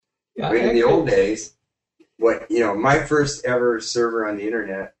I mean, in the old days, my first ever server on the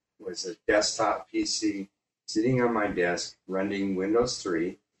internet was a desktop PC sitting on my desk running Windows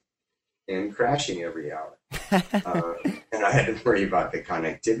 3 and crashing every hour. And I had to worry about the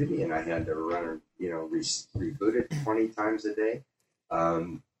connectivity, and I had to run, reboot it 20 times a day.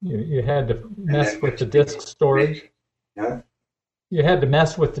 You had to mess with the disk storage. Huh? You had to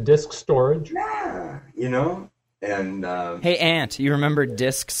mess with the disk storage. Yeah, and hey, Ant, you remember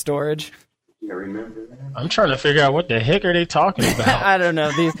disk storage? I remember that. I'm trying to figure out what the heck are they talking about. I don't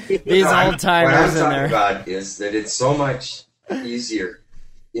know. These old timers in there. What I'm talking about is that it's so much easier.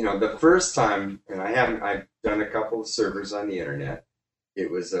 The first time, and I've done a couple of servers on the internet.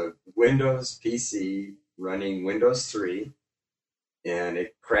 It was a Windows PC running Windows 3, and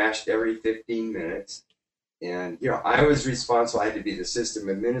it crashed every 15 minutes. And, I was responsible. I had to be the system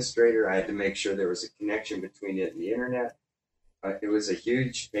administrator. I had to make sure there was a connection between it and the internet. It was a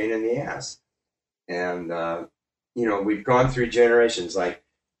huge pain in the ass. And, we've gone through generations. Like,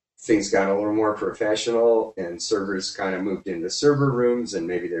 things got a little more professional, and servers kind of moved into server rooms, and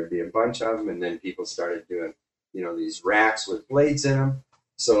maybe there'd be a bunch of them. And then people started doing, these racks with blades in them.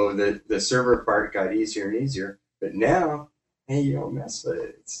 So the server part got easier and easier. But now, hey, you don't mess with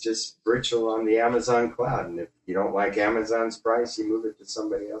it. It's just virtual on the Amazon cloud. And if you don't like Amazon's price, you move it to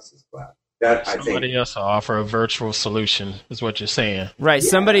somebody else's cloud. Somebody else will offer a virtual solution, is what you're saying. Right. Yeah.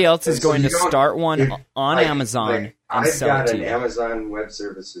 Somebody else is going to start one on Amazon and sell it to you. I've got an Amazon Web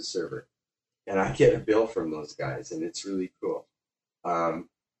Services server, and I get a bill from those guys, and it's really cool.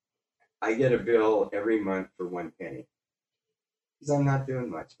 I get a bill every month for 1 penny because I'm not doing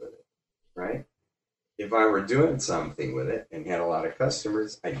much with it, right? If I were doing something with it and had a lot of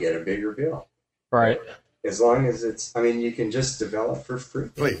customers, I'd get a bigger bill. Right. As long as you can just develop for free.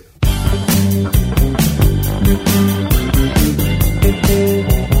 Wait.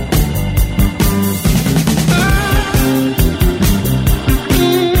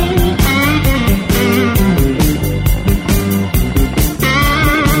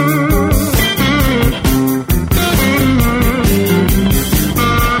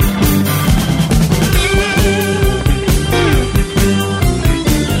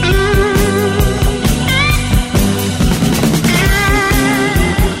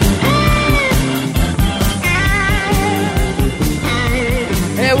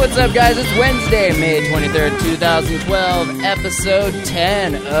 What's up, guys? It's Wednesday, May 23rd, 2012, episode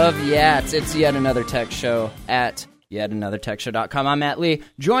 10 of Yats. It's Yet Another Tech Show at yetanothertechshow.com. I'm Matt Lee.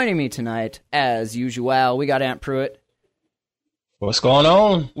 Joining me tonight, as usual, we got Ant Pruitt. What's going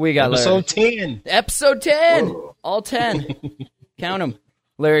on? We got episode Larry. 10. Episode 10! Whoa. All 10. Count them.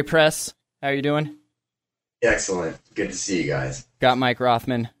 Larry Press, how are you doing? Excellent. Good to see you guys. Got Mike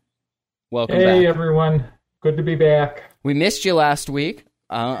Rothman. Welcome back. Hey, everyone. Good to be back. We missed you last week.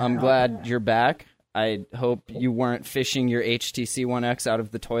 I'm glad you're back. I hope you weren't fishing your HTC One X out of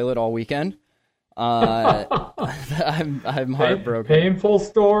the toilet all weekend. I'm heartbroken. Painful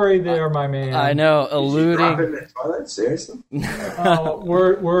story there, my man. I know, alluding. Did you drop in the toilet? Seriously?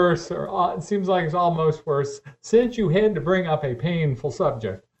 Worse. It seems like it's almost worse. Since you had to bring up a painful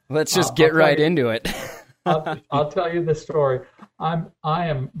subject, let's just get right into it. I'll tell you the story. I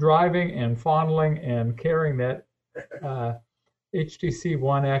am driving and fondling and carrying that HTC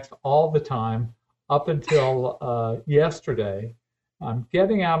One X all the time up until yesterday. I'm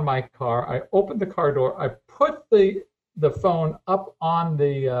getting out of my car. I open the car door. I put the phone up on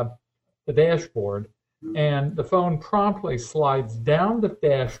the dashboard, and the phone promptly slides down the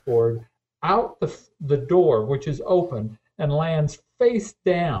dashboard, out the door, which is open, and lands face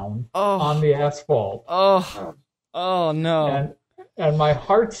down on the asphalt. Oh no! And my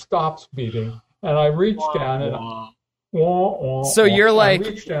heart stops beating, and I reach down and. So you're like,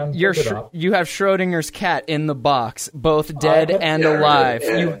 you have Schrodinger's cat in the box, both dead and alive.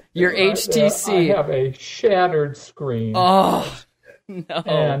 Your HTC. I have a shattered screen. Oh, no.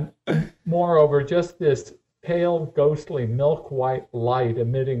 And moreover, just this pale, ghostly, milk white light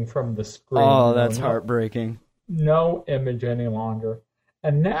emitting from the screen. Oh, that's heartbreaking. No image any longer.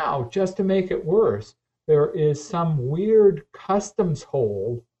 And now, just to make it worse, there is some weird customs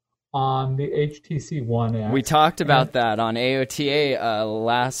hold on the HTC One X. We talked about that on AOTA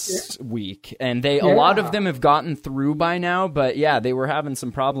last week, and a lot of them have gotten through by now, but they were having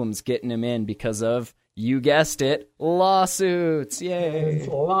some problems getting them in because of, you guessed it, lawsuits. Yay! It's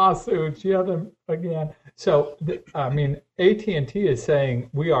lawsuits yet again. So, AT&T is saying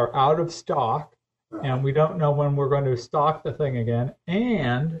we are out of stock, and we don't know when we're going to stock the thing again.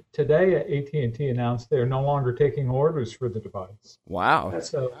 And today, AT&T announced they're no longer taking orders for the device. Wow.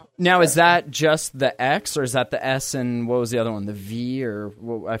 So Now, is that just the X, or is that the S and what was the other one? The V, or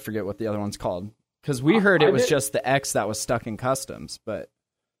I forget what the other one's called. Because we heard it was just the X that was stuck in customs, but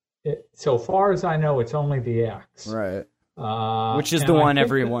so far as I know, it's only the X. right, which is the one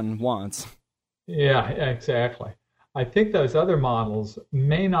everyone wants. Yeah, exactly. I think those other models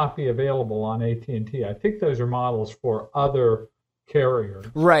may not be available on AT&T. I think those are models for other carriers.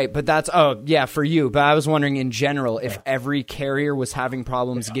 Right, but that's for you. But I was wondering in general if every carrier was having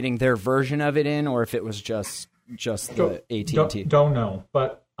problems getting their version of it in, or if it was just the AT&T. Don't know,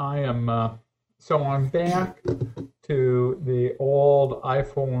 but I am. So I'm back to the old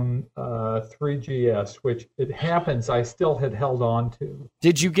iPhone 3GS, which it happens I still had held on to.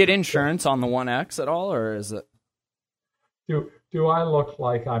 Did you get insurance on the One X at all, or is it? Do I look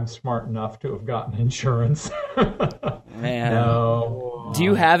like I'm smart enough to have gotten insurance? Man. No. Do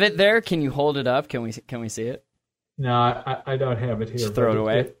you have it there? Can you hold it up? Can we see it? No, I don't have it here. Just throw it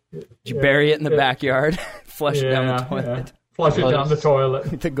away. Did you bury it in the backyard? Flush it down the toilet. Yeah. Flush it down the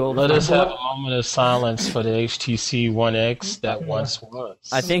toilet. The gold. Let us have a moment of silence for the HTC One X that once was.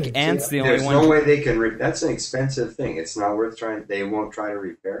 I think Ant's the only There's one. no way they can. That's an expensive thing. It's not worth trying. They won't try to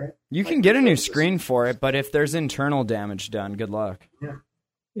repair it. You can get a new screen for it, but if there's internal damage done, good luck.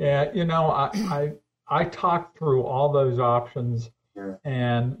 Yeah, I talked through all those options,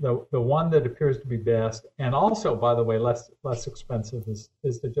 and the one that appears to be best, and also, by the way, less expensive is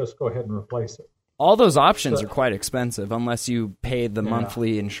to just go ahead and replace it. All those options are quite expensive unless you pay the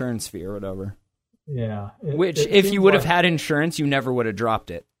monthly insurance fee or whatever. Yeah. If you would have had insurance, you never would have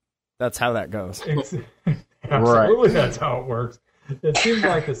dropped it. That's how that goes. Absolutely, that's how it works. It seems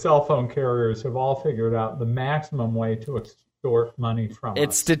like the cell phone carriers have all figured out the maximum way to extort money from us.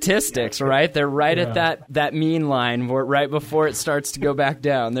 It's statistics, right? They're right at that mean line right before it starts to go back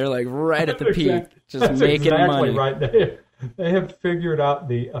down. They're like right at the peak, just making money. Right. They have figured out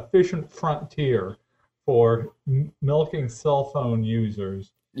the efficient frontier for milking cell phone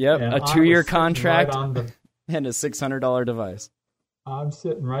users. Yep, and a 2-year contract and a $600 device. I'm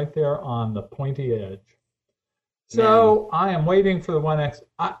sitting right there on the pointy edge. So I am waiting for the One X.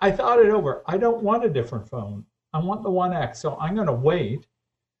 I thought it over. I don't want a different phone. I want the One X. So I'm going to wait.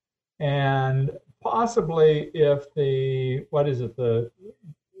 And possibly if the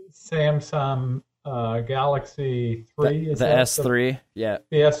Samsung Galaxy 3 the S3, the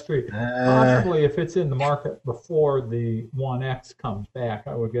S3. Possibly, if it's in the market before the One X comes back,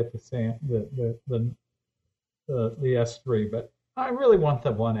 I would get the S3. But I really want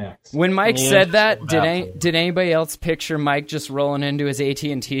the One X. When Mike said that, did anybody else picture Mike just rolling into his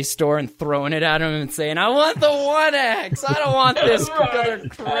AT&T store and throwing it at him and saying, "I want the One X. I don't want this other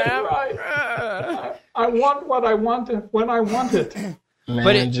crap." Right. I want what I want when I want it. Man,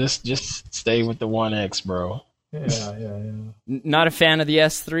 but just stay with the One X, bro. Yeah. Not a fan of the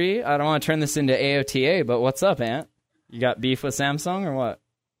S3. I don't want to turn this into AOTA, but what's up, Ant? You got beef with Samsung or what?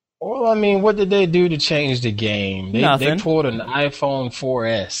 Well, I mean, what did they do to change the game? Nothing. They pulled an iPhone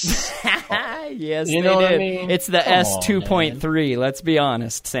 4S. Yes, you know they what did. I mean? It's the S2.3. Let's be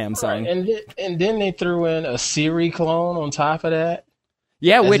honest, Samsung. Right. And then they threw in a Siri clone on top of that.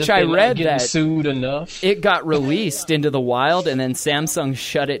 Yeah, As which if I they're not read getting that sued enough. it got released into the wild, and then Samsung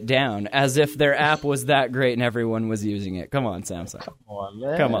shut it down as if their app was that great and everyone was using it. Come on, Samsung. Come on,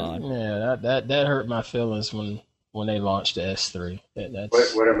 man. Come on. Yeah, that hurt my feelings when they launched the S3.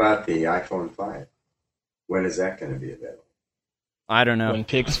 What about the iPhone 5? When is that going to be available? I don't know. When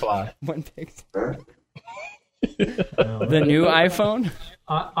pigs fly. When pigs. Huh? The new iPhone?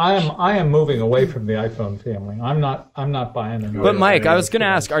 I am moving away from the iPhone family. I'm not buying another. But Mike, I was going to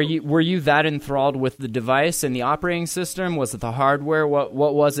ask, were you that enthralled with the device and the operating system? Was it the hardware? What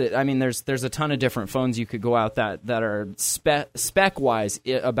was it? I mean, there's a ton of different phones you could go out that are spec wise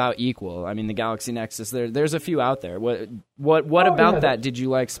about equal. I mean, the Galaxy Nexus. There's a few out there. What about that did you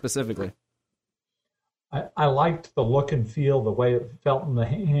like specifically? I liked the look and feel, the way it felt in the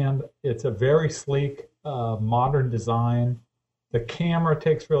hand. It's a very sleek, modern design. The camera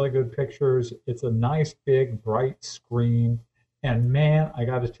takes really good pictures. It's a nice, big, bright screen. And man, I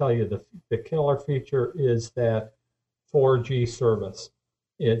got to tell you, the killer feature is that 4G service.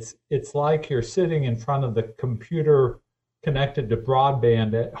 It's like you're sitting in front of the computer connected to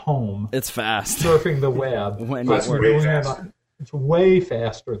broadband at home. It's fast. Surfing the web. It's way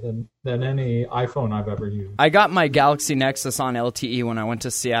faster than any iPhone I've ever used. I got my Galaxy Nexus on LTE when I went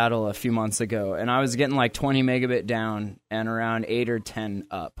to Seattle a few months ago, and I was getting like 20 megabit down and around 8 or 10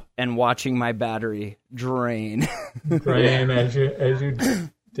 up, and watching my battery drain. As you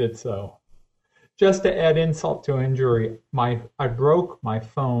did so. just to add insult to injury, I broke my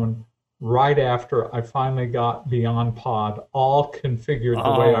phone right after I finally got Beyond Pod all configured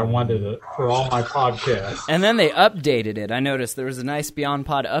the way I wanted it for all my podcasts. And then they updated it. I noticed there was a nice Beyond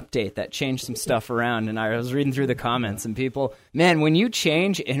Pod update that changed some stuff around, and I was reading through the comments, and people, man, when you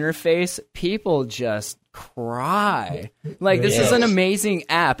change interface, people just cry. Like, this is an amazing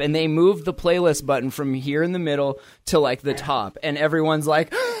app, and they moved the playlist button from here in the middle to, like, the top, and everyone's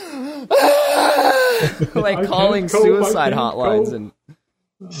like, like calling suicide hotlines. And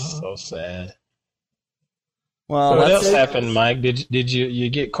so sad. Well, what else happened, Mike? Did you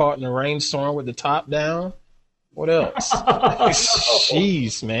get caught in a rainstorm with the top down? What else?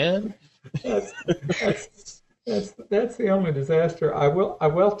 Jeez, man. That's the only disaster. I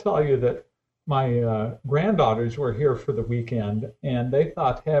will tell you that my granddaughters were here for the weekend, and they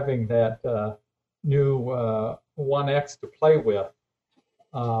thought having that new 1X to play with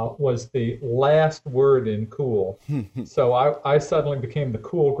was the last word in cool. So I suddenly became the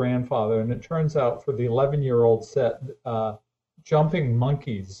cool grandfather, and it turns out for the 11-year-old set, Jumping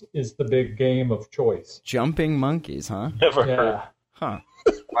Monkeys is the big game of choice. Jumping Monkeys, huh? Never heard. Huh.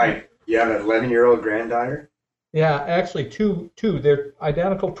 Mike, you have an 11-year-old granddaughter? Yeah, actually two. They're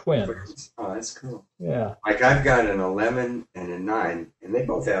identical twins. Oh, that's cool. Yeah. Like, I've got an 11 and a 9, and they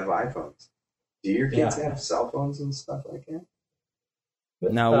both have iPhones. Do your kids have cell phones and stuff like that?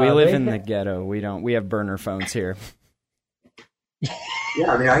 No, we live in the ghetto. We don't. We have burner phones here.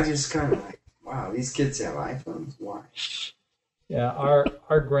 Yeah, I mean, I just kind of like, wow, these kids have iPhones. Why? Yeah,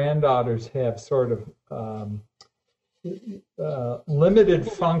 our granddaughters have sort of limited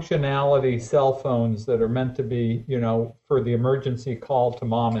functionality cell phones that are meant to be, for the emergency call to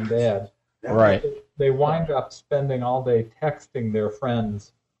mom and dad. Right. They wind up spending all day texting their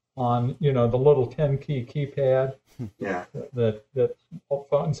friends on, the little 10-key keypad. Yeah. That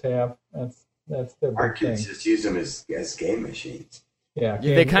phones have. That's their Our big kids thing. just use them as game machines. Yeah,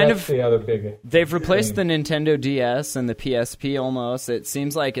 they kind that's of the other big. They've replaced the Nintendo DS and the PSP almost. It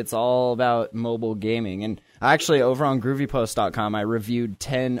seems like it's all about mobile gaming. And actually, over on GroovyPost.com, I reviewed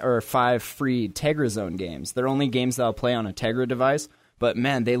 5 free Tegra Zone games. They're only games that I'll play on a Tegra device, but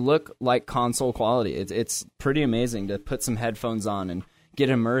man, they look like console quality. It's pretty amazing to put some headphones on and get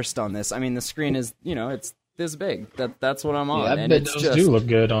immersed on this. I mean, the screen is, it's this big. That's what I'm on. Yeah, I bet those do look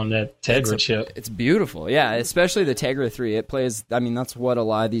good on that Tegra chip. It's beautiful, yeah. Especially the Tegra 3. It plays. I mean, that's what a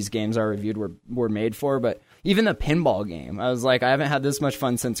lot of these games I reviewed were made for. But even the pinball game, I was like, I haven't had this much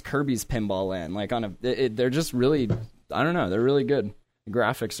fun since Kirby's Pinball Land. Like they're just really, I don't know, they're really good. The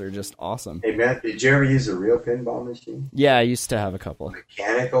graphics are just awesome. Hey, Matt, did you ever use a real pinball machine? Yeah, I used to have a couple.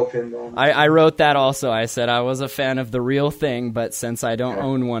 Mechanical pinball machine? I wrote that also. I said I was a fan of the real thing, but since I don't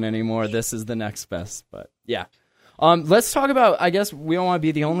own one anymore, this is the next best. But yeah. Let's talk about, I guess we don't want to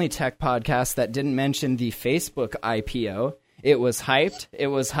be the only tech podcast that didn't mention the Facebook IPO. It was hyped. It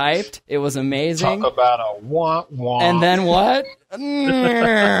was amazing. Talk about a womp. And then what?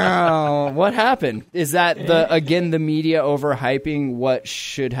 What happened? Is that the media overhyping what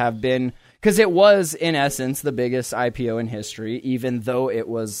should have been? Because it was, in essence, the biggest IPO in history, even though it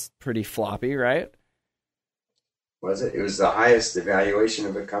was pretty floppy, right? Was it? It was the highest evaluation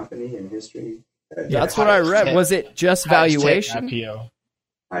of a company in history. That's what I read. Was it just valuation? IPO.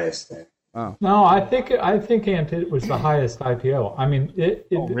 Highest. Oh. No, I think it was the highest IPO. I mean,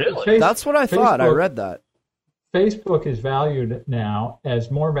 really? That's what I thought. I read that. Facebook is valued now as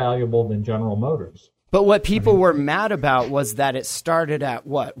more valuable than General Motors. But what people were mad about was that it started at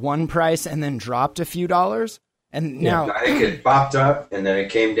one price and then dropped a few dollars, and now I think it popped up and then it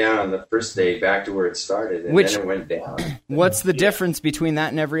came down on the first day back to where it started, and then it went down. What's the difference between that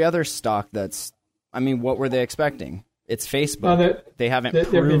and every other stock? What were they expecting? It's Facebook. They haven't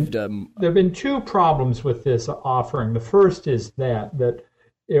proved them. There have been two problems with this offering. The first is that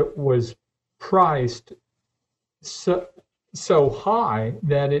it was priced so high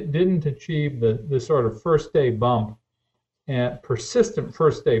that it didn't achieve the sort of first day bump and persistent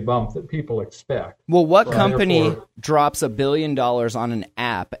first day bump that people expect. Well, what company drops $1 billion on an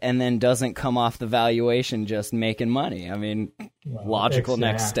app and then doesn't come off the valuation just making money? I mean, logical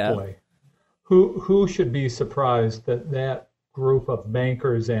next step. Who should be surprised that group of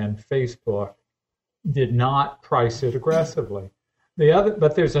bankers and Facebook did not price it aggressively?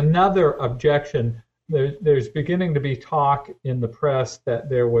 But there's another objection. There's beginning to be talk in the press that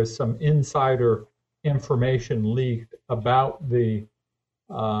there was some insider information leaked about the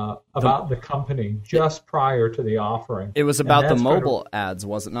company just prior to the offering. It was about the mobile ads,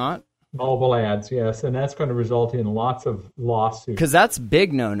 was it not? Mobile ads, yes, and that's going to result in lots of lawsuits. Because that's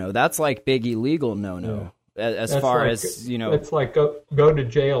big no-no. That's like big illegal no-no. as That's far like, as, you know. it's like go to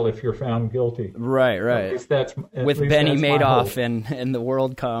jail if you're found guilty. Right, At right. least that's With Benny that's my Madoff hope. and the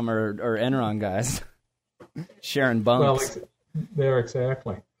WorldCom or Enron guys sharing Well, bumps. there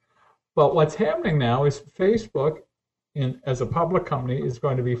exactly. But what's happening now is Facebook, as a public company, is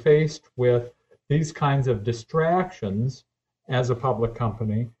going to be faced with these kinds of distractions as a public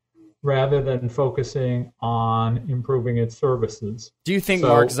company, rather than focusing on improving its services. Do you think So-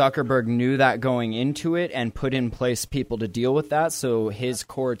 Mark Zuckerberg knew that going into it and put in place people to deal with that so his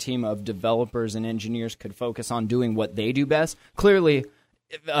core team of developers and engineers could focus on doing what they do best? Clearly,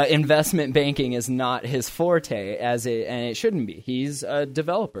 investment banking is not his forte, and it shouldn't be. He's a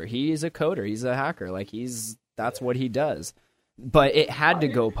developer. He's a coder. He's a hacker. That's what he does. But it had to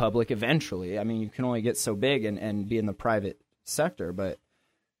go public eventually. I mean, you can only get so big and be in the private sector, but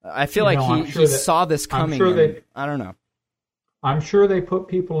I feel like he saw this coming. I don't know. I'm sure they put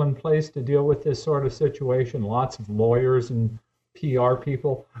people in place to deal with this sort of situation, lots of lawyers and PR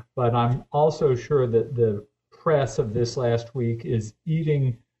people, but I'm also sure that the press of this last week is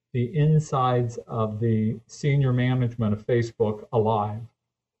eating the insides of the senior management of Facebook alive.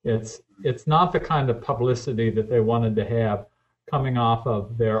 It's not the kind of publicity that they wanted to have coming off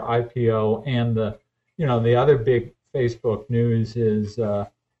of their IPO, and the other big Facebook news is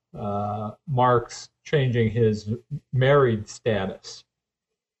Mark's changing his married status.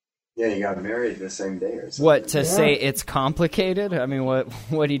 Yeah, he got married the same day or something. What, to say it's complicated? I mean, what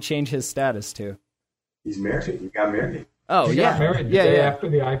did he change his status to? He's married. He got married. Oh, He yeah. got married the day after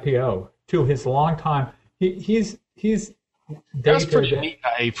the IPO to his longtime. He's That's pretty dated. neat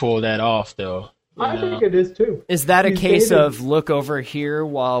how he pulled that off, though. I think it is too. Is that a He's case dated- of look over here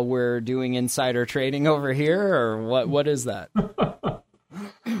while we're doing insider trading over here, or what is that?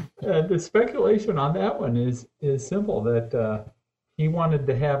 The speculation on that one is simple, that he wanted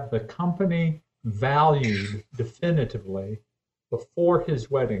to have the company valued definitively before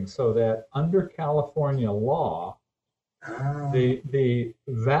his wedding, so that under California law, the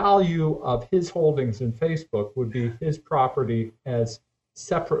value of his holdings in Facebook would be his property as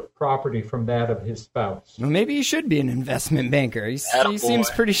separate property from that of his spouse. Well, maybe he should be an investment banker. He Attaboy. seems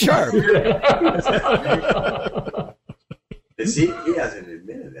pretty sharp. He hasn't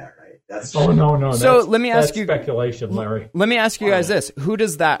admitted that, right? That's Oh no! So that's- let me ask that's you- speculation, Larry. Let me ask you guys this. Who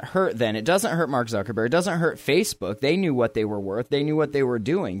does that hurt then? It doesn't hurt Mark Zuckerberg. It doesn't hurt Facebook. They knew what they were worth. They knew what they were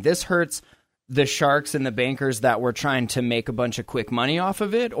doing. This hurts the sharks and the bankers that were trying to make a bunch of quick money off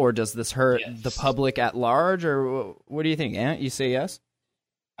of it? Or does this hurt the public at large? Or what do you think, Ant? You say yes?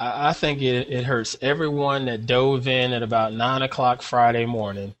 I think it hurts everyone that dove in at about 9 o'clock Friday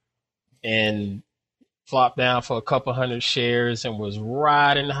morning and flopped down for a couple hundred shares and was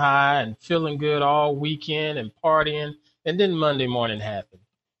riding high and feeling good all weekend and partying. And then Monday morning happened.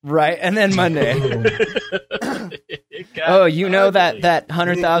 Right, and then Monday. It got Oh, you know ugly. that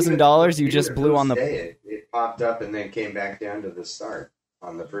 $100,000 you just blew on the... day, it popped up and then came back down to the start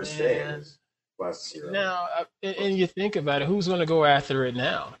on the first day. It was plus zero. Now, and you think about it, who's going to go after it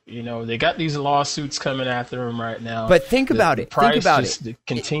now? You know, they got these lawsuits coming after them right now. But think about it. Price Think about just it.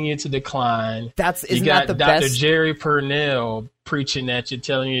 continue to decline. Isn't You got that the Dr. best? Jerry Purnell preaching at you,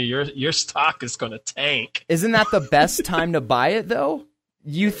 telling you your stock is going to tank. Isn't that the best time to buy it though?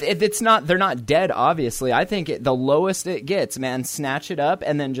 If it's not, they're not dead. Obviously, I think the lowest it gets, man, snatch it up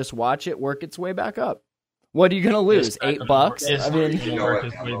and then just watch it work its way back up. What are you gonna lose? $8? It's I not mean, going to work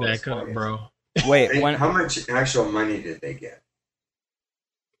its way back up, bro. wait, How much actual money did they get?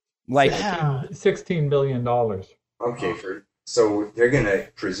 like $16 billion. Okay, so they're going to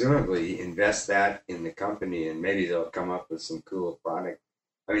presumably invest that in the company, and maybe they'll come up with some cool product.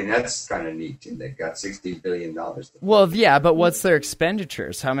 I mean, that's kind of neat too. They've got $16 billion. Well, yeah, but what's their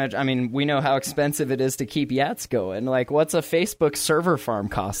expenditures? How much? I mean, we know how expensive it is to keep Yats going. Like, what's a Facebook server farm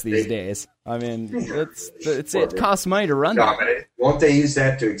cost these days? I mean, it costs money to run that. Won't they use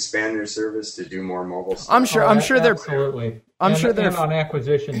that to expand their service to do more mobile stuff? I'm sure they're absolutely. they're on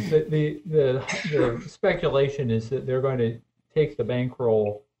acquisitions. The speculation is that they're going to take the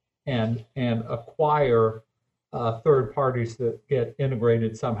bankroll and acquire third parties that get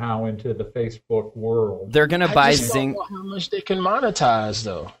integrated somehow into the Facebook world. They're gonna buy I just don't Zing. know how much they can monetize,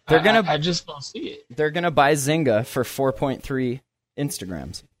 though. I just don't see it. They're gonna buy Zynga for 4.3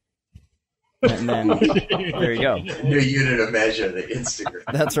 Instagrams. And then there you go. New unit of measure, the Instagram.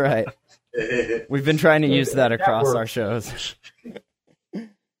 That's right. We've been trying to use that across our shows.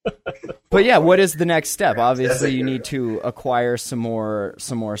 But yeah, what is the next step? Obviously, you need to acquire some more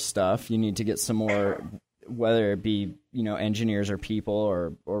stuff. You need to get some more, whether it be engineers or people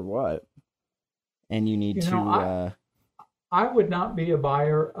or what. And you need I would not be a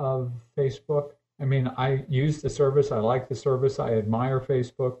buyer of Facebook I mean, I use the service. I like the service. I admire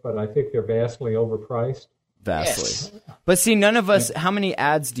Facebook, but I think they're vastly overpriced. Vastly. Yes. But see, none of us, how many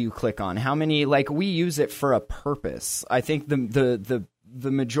ads do you click on? How many, like, we use it for a purpose. I think the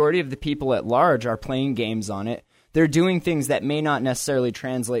majority of the people at large are playing games on it. They're doing things that may not necessarily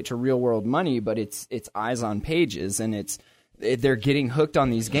translate to real world money, but it's eyes on pages, and they're getting hooked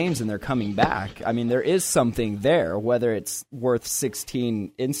on these games and they're coming back. I mean, there is something there. Whether it's worth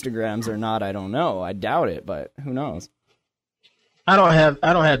 16 Instagrams or not, I don't know. I doubt it, but who knows? I don't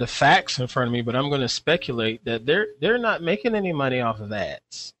have the facts in front of me, but I'm going to speculate that they're not making any money off of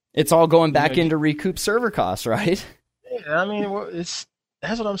ads. It's all going back into recoup server costs, right? Yeah, I mean,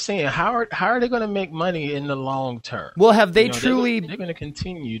 that's what I'm saying. How are they going to make money in the long term? Well, have they truly? They're going to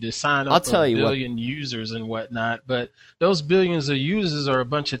continue to sign up a billion users and whatnot, but those billions of users are a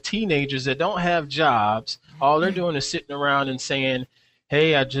bunch of teenagers that don't have jobs. All they're doing is sitting around and saying,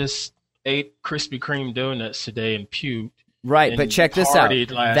 "Hey, I just ate Krispy Kreme donuts today and puked." Right, but check this out.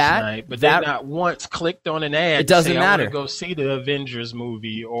 Last night, but they not once clicked on an ad. It doesn't matter. I want to go see the Avengers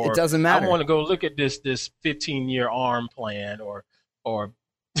movie, or it doesn't matter. I want to go look at this 15-year ARM plan, or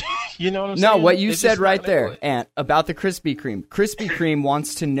you know what I'm saying? No, what you said right there, Ant, about the Krispy Kreme. Krispy Kreme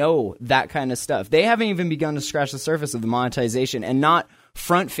wants to know that kind of stuff. They haven't even begun to scratch the surface of the monetization, and not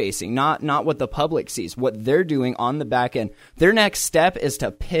front-facing, not what the public sees. What they're doing on the back end, their next step is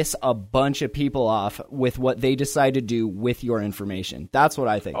to piss a bunch of people off with what they decide to do with your information. That's what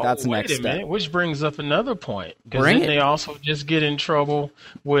I think. That's the next step. Minute, which brings up another point. Because then they also just get in trouble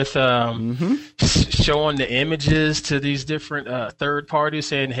with showing the images to these different third parties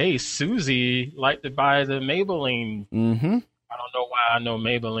saying, "Hey, Susie liked to buy the Maybelline." Mm-hmm. I don't know why I know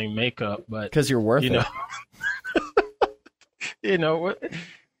Maybelline makeup, but because you're worth it. You know,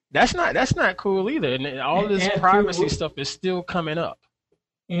 that's not cool either. And all this privacy stuff is still coming up.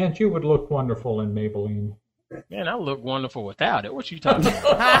 And you would look wonderful in Maybelline. Man, I look wonderful without it. What you talking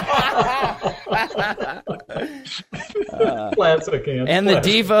about? Classic Ant. And the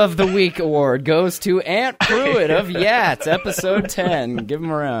Diva of the Week award goes to Ant Pruitt of Yats, episode 10. Give him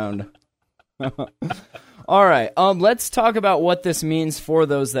a round. All right, let's talk about what this means for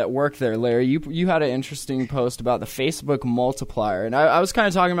those that work there, Larry. You had an interesting post about the Facebook multiplier, and I was kind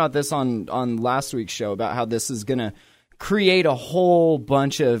of talking about this on last week's show about how this is going to create a whole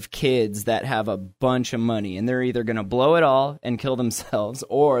bunch of kids that have a bunch of money, and they're either going to blow it all and kill themselves,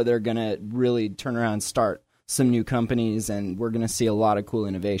 or they're going to really turn around and start some new companies, and we're going to see a lot of cool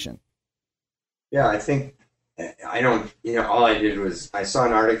innovation. Yeah, I think all I did was I saw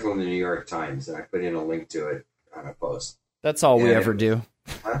an article in the New York Times and I put in a link to it on a post. That's all we ever do.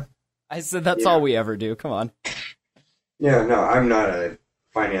 Huh? I said that's all we ever do. Come on. Yeah, no, I'm not a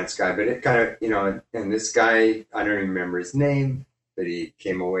finance guy, but it kind of, and this guy, I don't even remember his name, but he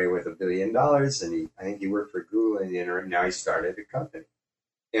came away with $1 billion, and I think he worked for Google in the interim. Now he started a company.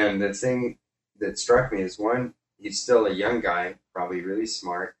 And the thing that struck me is, one, he's still a young guy, probably really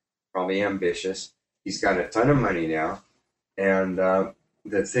smart, probably ambitious. He's got a ton of money now, and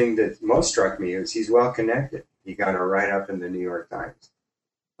the thing that most struck me is he's well connected. He got a write-up in the New York Times,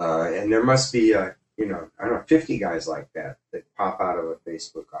 and there must be 50 guys like that pop out of a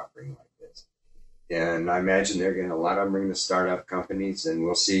Facebook offering like this. And I imagine a lot of them are going to start up companies, and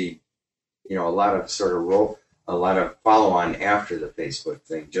we'll see, a lot of follow-on after the Facebook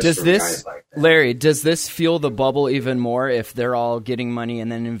thing. Guys like that. Larry, does this fuel the bubble even more if they're all getting money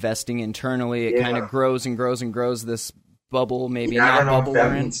and then investing internally? It kind of grows and grows and grows, this bubble, maybe not bubble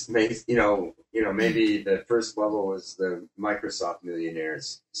we're in? Maybe the first bubble was the Microsoft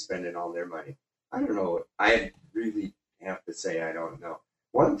millionaires spending all their money. I don't know. I really have to say I don't know.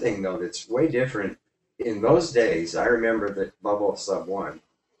 One thing, though, that's way different, in those days, I remember the bubble sub 1.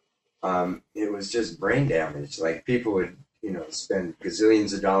 It was just brain damage. Like, people would, spend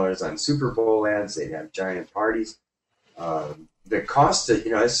gazillions of dollars on Super Bowl ads. They'd have giant parties. The cost of,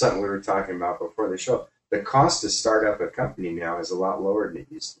 that's something we were talking about before the show. The cost to start up a company now is a lot lower than it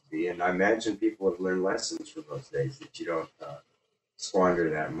used to be. And I imagine people have learned lessons from those days that you don't squander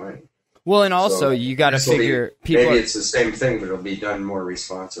that money. Well, and also you got to figure maybe it's the same thing, but it'll be done more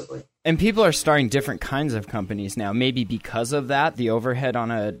responsibly. And people are starting different kinds of companies now. Maybe because of that, the overhead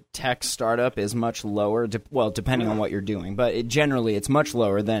on a tech startup is much lower. Depending on what you're doing, but generally it's much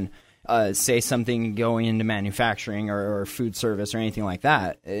lower than say something going into manufacturing or food service or anything like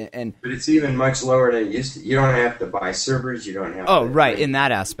that. But it's even much lower than it used to. You don't have to buy servers. You don't have. Oh, right, in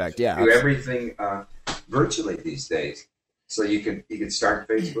that aspect, yeah. Do everything virtually these days. So you could start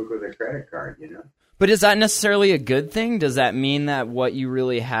Facebook with a credit card, But is that necessarily a good thing? Does that mean that what you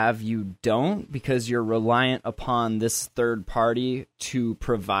really have, you don't, because you're reliant upon this third party to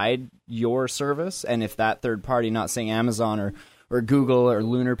provide your service? And if that third party, not saying Amazon or Google or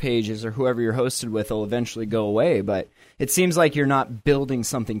Lunar Pages or whoever you're hosted with will eventually go away, but it seems like you're not building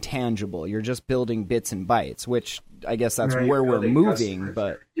something tangible. You're just building bits and bytes, which I guess that's where we're moving. Customers.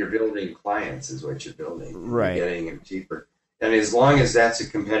 But you're building clients is what you're building. Right. You're getting them cheaper. And as long as that's a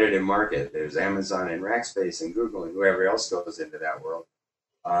competitive market, there's Amazon and Rackspace and Google and whoever else goes into that world.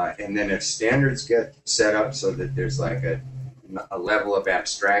 And then if standards get set up so that there's like a level of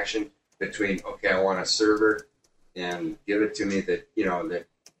abstraction between, okay, I want a server and give it to me that,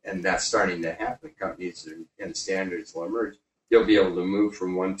 and that's starting to happen. Companies and standards will emerge. You'll be able to move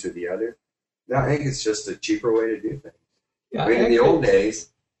from one to the other. I think it's just a cheaper way to do things. Yeah, in the old days,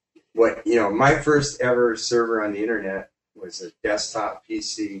 my first ever server on the internet was a desktop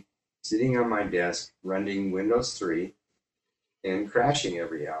PC sitting on my desk running Windows 3 and crashing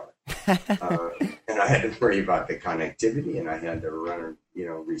every hour. And I had to worry about the connectivity, and I had to run,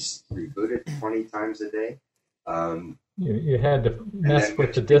 reboot it 20 times a day. You had to mess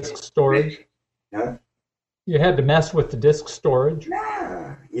with the disk storage. Huh? You had to mess with the disk storage.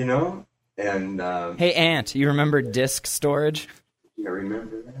 Yeah, and hey, Ant, you remember disk storage? I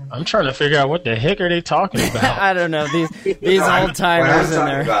remember that. I'm trying to figure out what the heck are they talking about. I don't know. These old timers in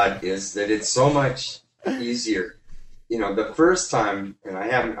there. What I'm talking about is that it's so much easier. The first time, and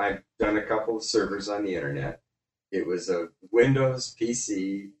I've done a couple of servers on the internet. It was a Windows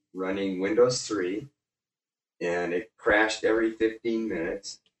PC running Windows 3, and it crashed every 15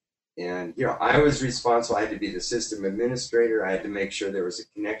 minutes. And, I was responsible. I had to be the system administrator. I had to make sure there was a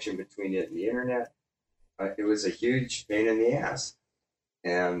connection between it and the internet. It was a huge pain in the ass.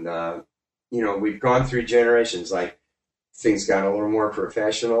 And, we've gone through generations, like things got a little more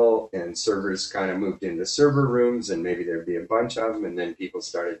professional and servers kind of moved into server rooms, and maybe there'd be a bunch of them. And then people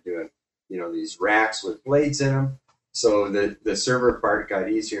started doing, these racks with blades in them. So the server part got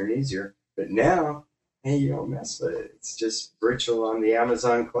easier and easier. But now, hey, you don't mess with it. It's just virtual on the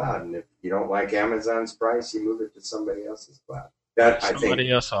Amazon cloud. And if you don't like Amazon's price, you move it to somebody else's cloud.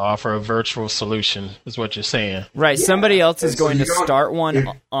 Somebody else will offer a virtual solution, is what you're saying. Right. Yeah. Somebody else is going to start one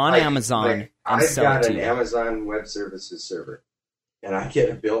on and Amazon I've sell it to you. I've got an Amazon Web Services server, and I get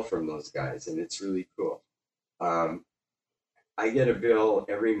a bill from those guys, and it's really cool. I get a bill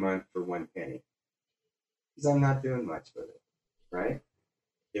every month for 1 penny because I'm not doing much with it, right?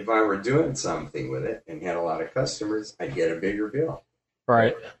 If I were doing something with it and had a lot of customers, I'd get a bigger bill.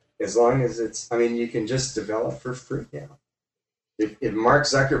 Right. As long as you can just develop for free now. If Mark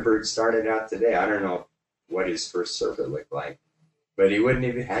Zuckerberg started out today, I don't know what his first server looked like, but he wouldn't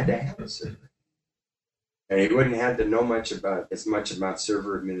even had to have a server. And he wouldn't have to know as much about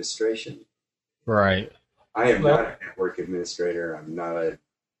server administration. Right. I am not a network administrator. I'm not a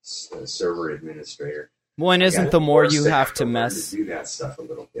server administrator. Well, and isn't the more you have to mess, do that stuff a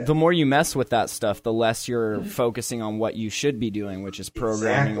little bit. The more you mess with that stuff, the less you're focusing on what you should be doing, which is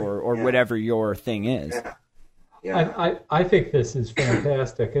programming or whatever your thing is. Yeah. Yeah. I think this is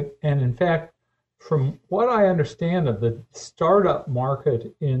fantastic. And in fact, from what I understand of the startup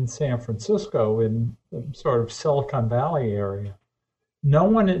market in San Francisco, in the sort of Silicon Valley area,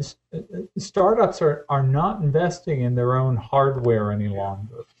 startups are not investing in their own hardware any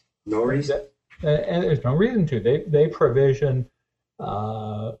longer. No reason. And there's no reason to. They provision,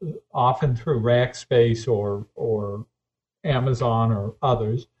 often through Rackspace or Amazon or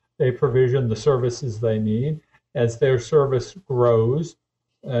others, they provision the services they need. As their service grows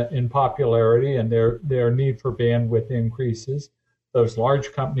in popularity and their need for bandwidth increases, those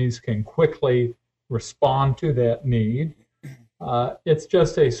large companies can quickly respond to that need. It's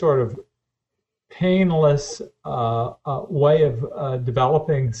just a sort of painless way of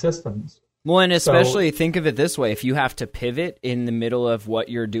developing systems. Well, and especially think of it this way. If you have to pivot in the middle of what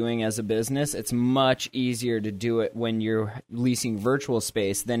you're doing as a business, it's much easier to do it when you're leasing virtual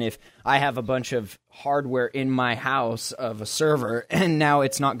space than if I have a bunch of hardware in my house of a server, and now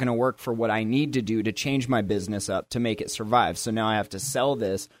it's not going to work for what I need to do to change my business up to make it survive. So now I have to sell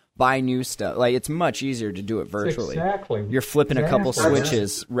this, buy new stuff. Like, it's much easier to do it virtually. Exactly. You're flipping a couple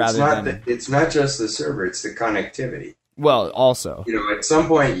switches rather than... It's not just the server, it's the connectivity. Well, also. At some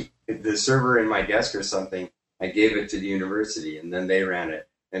point, the server in my desk or something, I gave it to the university, and then they ran it.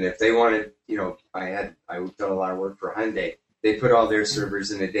 And if they wanted, I've done a lot of work for Hyundai. They put all their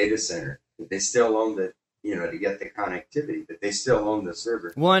servers in a data center. They still own the, to get the connectivity, but they still own the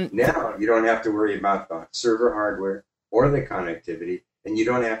server. Now you don't have to worry about the server hardware or the connectivity, and you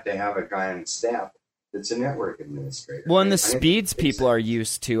don't have to have a guy on staff that's a network administrator. Well, and the speeds people are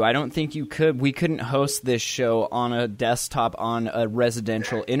used to. I don't think we couldn't host this show on a desktop on a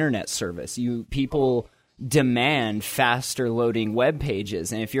residential internet service. People demand faster loading web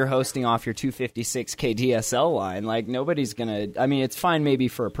pages, and if you're hosting off your 256k DSL line, like nobody's gonna. I mean, it's fine maybe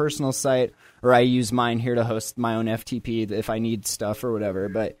for a personal site, or I use mine here to host my own FTP if I need stuff or whatever.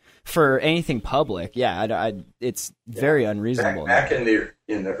 But for anything public, it's very unreasonable. Back in the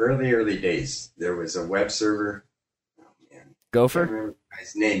early days, there was a web server. Oh man, Gopher. I don't remember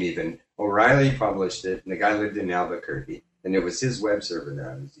his name even. O'Reilly published it, and the guy lived in Albuquerque, and it was his web server that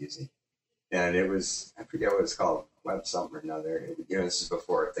I was using. And it was, I forget what it's called, web something or another. This is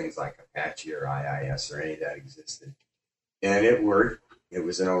before things like Apache or IIS or any of that existed. And it worked. It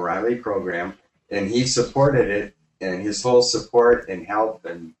was an O'Reilly program, and he supported it, and his whole support and help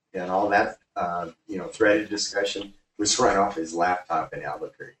and all that, threaded discussion was run off his laptop in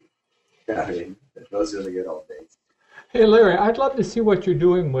Albuquerque. I mean, those are the good old days. Hey, Larry, I'd love to see what you're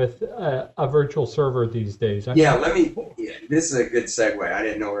doing with a virtual server these days. This is a good segue. I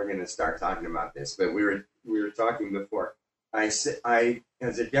didn't know we were going to start talking about this, but we were talking before. As a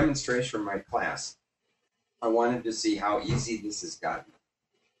demonstration for my class, I wanted to see how easy this has gotten.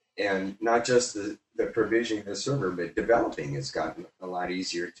 And not just the provisioning of the server, but developing has gotten a lot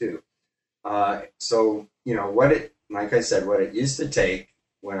easier too. Like I said, what it used to take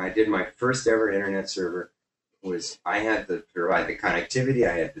when I did my first ever internet server was I had to provide the connectivity,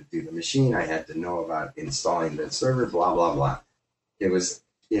 I had to do the machine, I had to know about installing the server, blah, blah, blah. It was,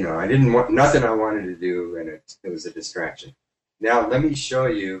 I didn't want, nothing I wanted to do, and it was a distraction. Now, let me show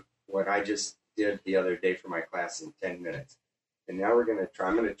you what I just did the other day for my class in 10 minutes. And now I'm going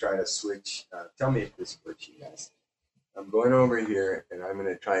to try to switch, tell me if this works, you guys. I'm going over here, and I'm going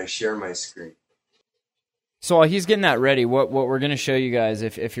to try to share my screen. So while he's getting that ready, what we're going to show you guys,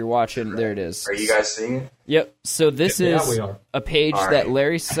 if you're watching, there it is. Are you guys seeing it? Yep. So this is a page that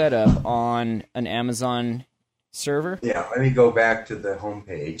Larry set up on an Amazon server. Yeah, let me go back to the home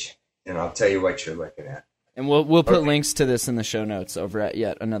page, and I'll tell you what you're looking at. And we'll put links to this in the show notes over at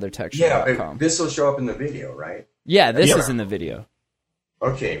yetanothertechshow.com. Yeah, this will show up in the video, right? Yeah, this is in the video.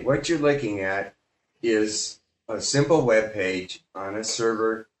 Okay, what you're looking at is a simple web page on a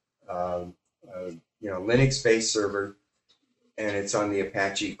server, Linux-based server, and it's on the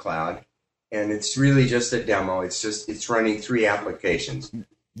Apache cloud, and it's really just a demo. It's running 3 applications.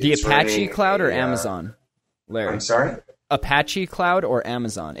 The Apache cloud or Amazon, Larry? I'm sorry? Apache cloud or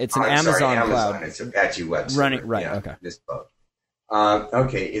Amazon? It's an Amazon cloud. It's Apache web server. Running, right, yeah, okay. Just both.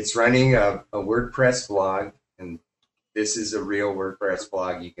 It's running a WordPress blog, and this is a real WordPress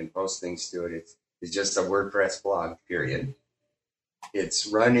blog. You can post things to it. It's just a WordPress blog, period. It's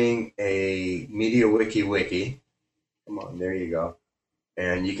running a MediaWiki wiki. Come on, there you go.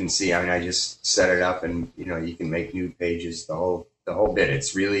 And you can see, I just set it up, and you can make new pages, the whole bit.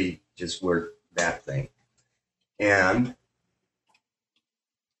 It's really just that thing. And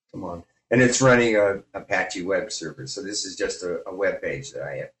come on. And it's running a Apache web server. So this is just a web page that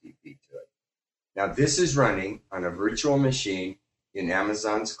I FTP to it. Now this is running on a virtual machine in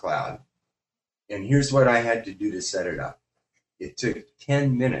Amazon's cloud. And here's what I had to do to set it up. It took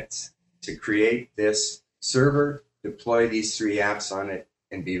 10 minutes to create this server, deploy these 3 apps on it,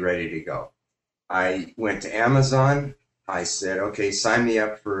 and be ready to go. I went to Amazon. I said, okay, sign me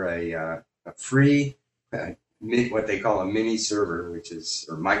up for a free, what they call a mini server,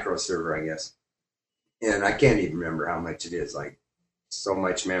 or micro server, I guess. And I can't even remember how much it is, like so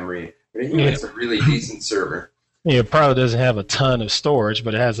much memory. But it's a really decent server. Yeah, it probably doesn't have a ton of storage,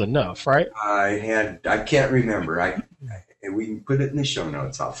 but it has enough, right? I can't remember. We can put it in the show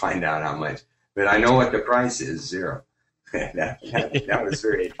notes. I'll find out how much. But I know what the price is, 0. that was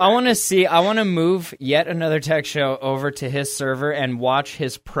very I want to move Yet Another Tech Show over to his server and watch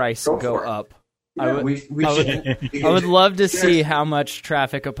his price go up. Yeah, I would love to see how much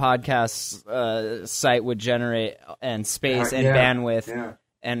traffic a podcast site would generate, and space and bandwidth. Yeah.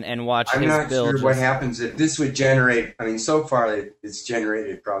 And watch his build. I'm not sure what happens if this would generate. So far it's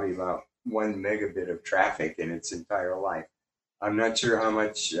generated probably about 1 megabit of traffic in its entire life. I'm not sure how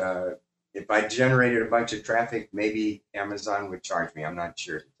much. If I generated a bunch of traffic, maybe Amazon would charge me. I'm not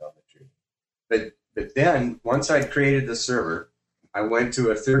sure, to tell the truth. But then once I created the server, I went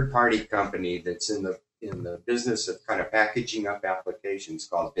to a third-party company that's in the business of kind of packaging up applications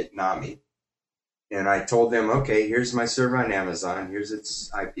called Bitnami. And I told them, okay, here's my server on Amazon. Here's its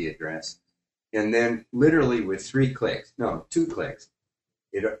IP address. And then literally with 2 clicks,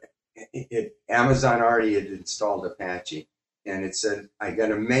 Amazon already had installed Apache. And it said, I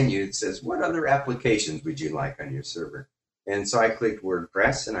got a menu that says, what other applications would you like on your server? And so I clicked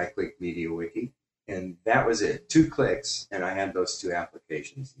WordPress, and I clicked MediaWiki, And that was it. 2 clicks, and I had those 2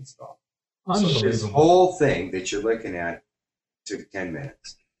 applications installed. So this Unbelievable. whole thing that you're looking at took 10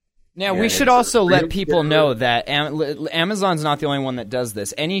 minutes. Now, Yeah, we should it's also really let people good. know that Amazon's not the only one that does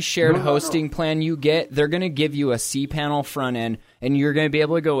this. Any shared No. hosting plan you get, they're going to give you a cPanel front end, and you're going to be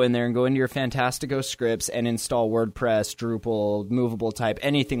able to go in there and go into your Fantastico scripts and install WordPress, Drupal, Movable Type,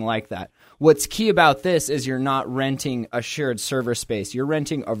 anything like that. What's key about this is you're not renting a shared server space. You're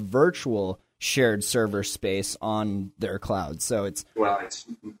renting a virtual shared server space on their cloud. So it's It's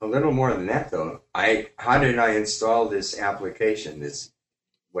a little more than that, though. How did I install this application, this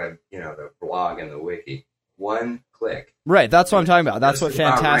web, the blog and the wiki? 1 click. right. That's what I'm talking about. That's what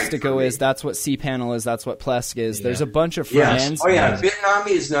That's about right for Fantastico me. is. That's what cPanel is. That's what Plesk is. Yeah. There's a bunch of front Yes. ends. Oh, yeah.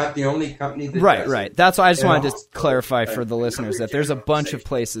 Bitnami is not the only company that Right, does right. it. That's why I just And wanted to also, clarify for the another listeners that there's a bunch of generalization.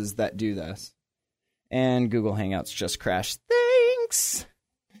 places that do this. And Google Hangouts just crashed. Thanks.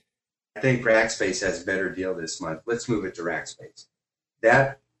 I think Rackspace has a better deal this month. Let's move it to Rackspace.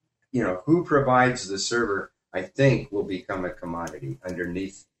 That, who provides the server, I think, will become a commodity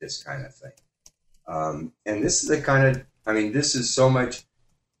underneath this kind of thing. And this is this is so much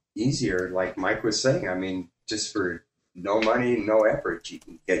easier, like Mike was saying. Just for no money, no effort, you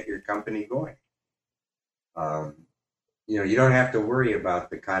can get your company going. You don't have to worry about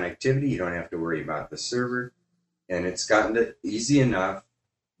the connectivity. You don't have to worry about the server. And it's gotten it easy enough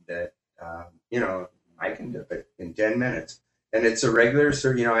that, I can do it in 10 minutes. And it's a regular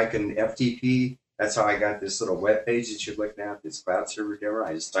server, I can FTP. That's how I got this little web page that you're looking at, this cloud server demo.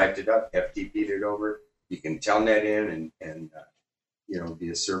 I just typed it up, FTP'd it over. You can telnet in and be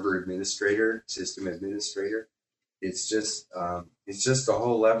a server administrator, system administrator. It's just a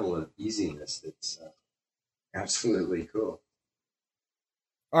whole level of easiness that's absolutely cool.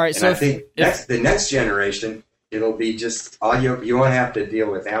 All right, And so I think the next generation, it'll be just you won't have to deal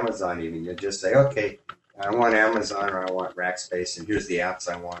with Amazon even. You'll just say, okay, I want Amazon or I want Rackspace, and here's the apps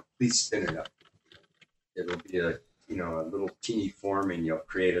I want. Please spin it up. It'll be a little teeny form, and you'll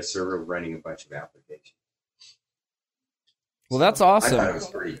create a server running a bunch of applications. well, that's awesome. I thought it was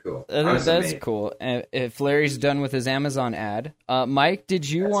pretty cool. I was That's amazed. cool. If Larry's done with his Amazon ad, Mike, did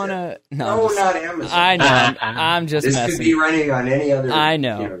you That's want to? No, not Amazon. I know. I'm just This messing. could be running on any other. I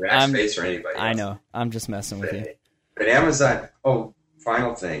know. Rackspace or anybody. I else. know. I'm just messing with you. But Amazon. Oh,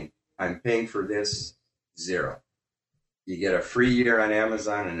 final thing. I'm paying for this $0. You get a free year on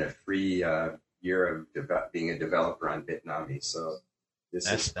Amazon and a free year of being a developer on Bitnami. So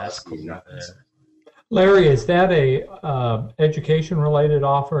this is That's cool. cool. Nothing. Yeah. Larry, is that a education-related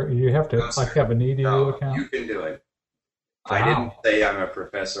offer? You have to No, sir. have an EDU No, account? you can do it. Wow. I didn't say I'm a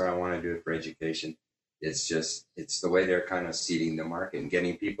professor. I want to do it for education. It's the way they're kind of seeding the market and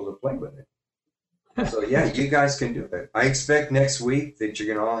getting people to play with it. So yeah, you guys can do it. I expect next week that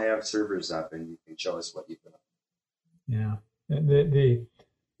you're going to all have servers up and you can show us what you've done. Yeah.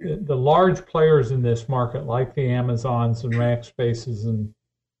 The large players in this market, like the Amazons and Rackspaces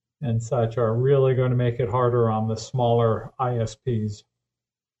and such, are really going to make it harder on the smaller ISPs.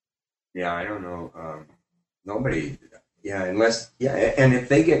 Yeah, I don't know. Nobody. Yeah, and if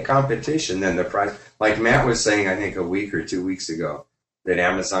they get competition, then the price, like Matt was saying, I think a week or 2 weeks ago, that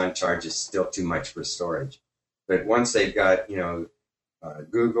Amazon charges still too much for storage. But once they've got,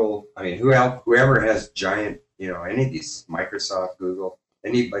 Google, whoever has giant, any of these, Microsoft, Google,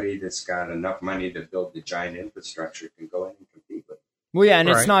 anybody that's got enough money to build the giant infrastructure can go in and compete with it. Well, yeah, and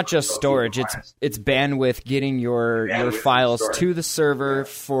it's Right. not just So storage; people it's bandwidth, getting your Bandwidth files and to the server Yeah.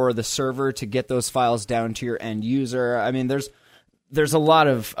 for the server to get those files down to your end user. I mean, there's a lot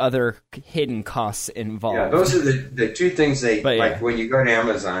of other hidden costs involved. Yeah, those are the 2 things But, yeah. when you go to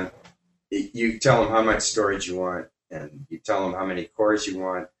Amazon, you tell them how much storage you want and you tell them how many cores you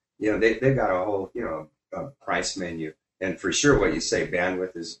want. They've got a whole, a price menu. And for sure what you say,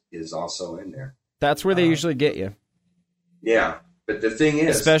 bandwidth is also in there. That's where they usually get you, Yeah, but the thing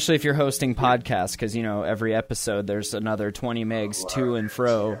is, especially if you're hosting podcasts, because every episode there's another 20 megs to and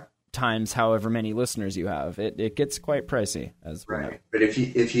fro. Yeah. Times however many listeners you have, it gets quite pricey as well. Right. But if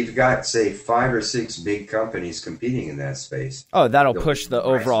you've got, say, 5 or 6 big companies competing in that space, Oh, that'll You'll push keep the the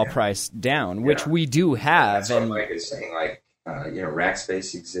price overall down. price down, which Yeah. we do have. that's what And Mike is saying. Like,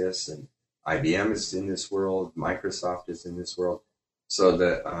 Rackspace exists, and IBM is in this world, Microsoft is in this world. So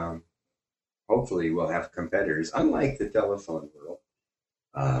that hopefully we'll have competitors, unlike the telephone world,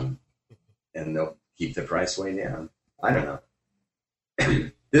 and they'll keep the price way down. I don't know.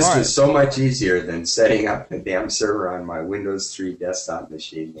 This All right. was so much easier than setting up a damn server on my Windows 3 desktop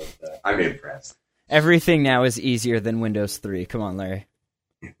machine. But, I'm impressed. everything now is easier than Windows 3. Come on, Larry.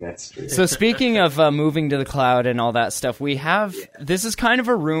 That's true. So speaking of moving to the cloud and all that stuff, we have, this is kind of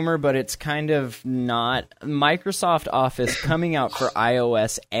a rumor, but it's kind of not, Microsoft Office coming out for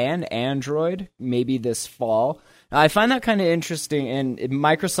iOS and Android maybe this fall. I find that kind of interesting, and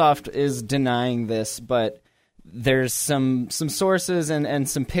Microsoft is denying this, but there's some sources and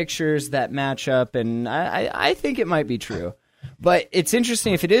some pictures that match up, and I think it might be true. But it's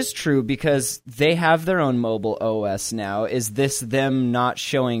interesting if it is true because they have their own mobile OS now. Is this them not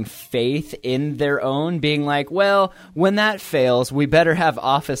showing faith in their own, being like, well, when that fails, we better have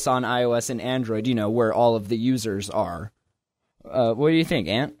Office on iOS and Android, where all of the users are? What do you think,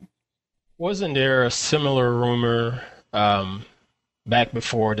 Ant? Wasn't there a similar rumor back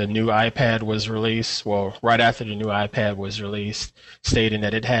before the new iPad was released? Well, right after the new iPad was released, stating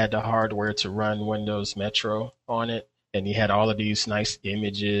that it had the hardware to run Windows Metro on it. And he had all of these nice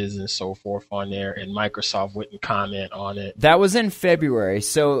images and so forth on there, and Microsoft wouldn't comment on it. That was in February.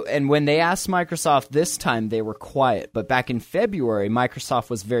 So, and when they asked Microsoft this time, they were quiet. But back in February, Microsoft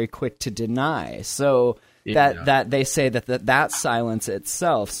was very quick to deny. So that they say that silence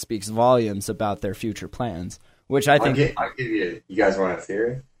itself speaks volumes about their future plans, which I think. I'll give you. You guys want a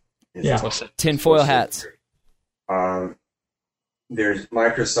theory? Tinfoil hats. There's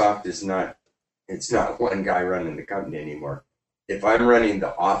Microsoft is not. It's not one guy running the company anymore. If I'm running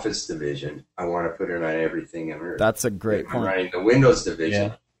the Office division, I want to put it on everything in Earth. That's a great point. I'm running the Windows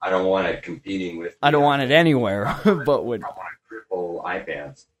division. I don't want it competing with. I don't want it anywhere, but would. I want to cripple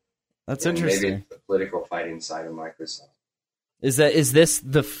iPads. That's interesting. Maybe it's the political fighting side of Microsoft. Is this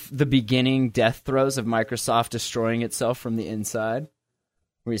the beginning death throes of Microsoft destroying itself from the inside?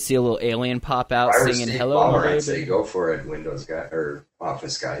 Where you see a little alien pop out singing "Hello, baby"? I'd say go for it, Windows guy or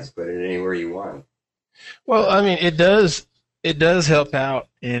Office guys. Put it anywhere you want. Well, I mean, it does help out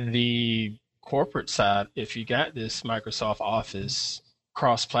in the corporate side if you got this Microsoft Office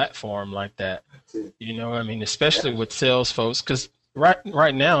cross-platform like that. I mean, especially with sales folks, because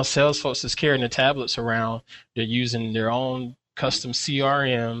right now sales folks is carrying the tablets around. They're using their own custom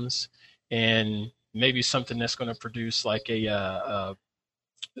CRMs and maybe something that's going to produce like a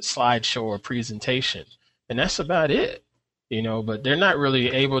slideshow or presentation, and that's about it, but they're not really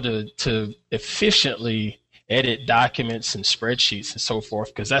able to efficiently edit documents and spreadsheets and so forth,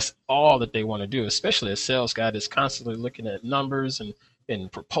 because that's all that they want to do, especially a sales guy that's constantly looking at numbers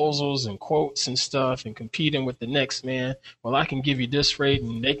and proposals and quotes and stuff and competing with the next man. Well, I can give you this rate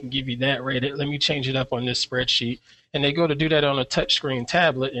and they can give you that rate. Let me change it up on this spreadsheet. And they go to do that on a touchscreen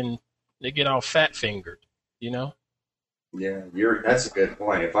tablet and they get all fat fingered, Yeah, that's a good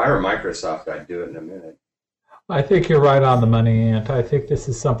point. If I were Microsoft, I'd do it in a minute. I think you're right on the money, Ant. I think this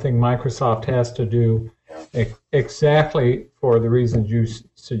is something Microsoft has to do exactly for the reasons you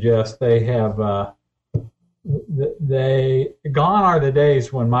suggest. They have gone are the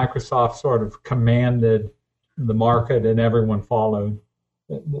days when Microsoft sort of commanded the market and everyone followed.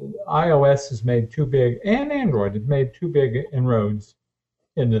 iOS has made too big, and Android has made too big inroads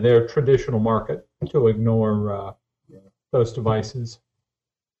into their traditional market to ignore those devices.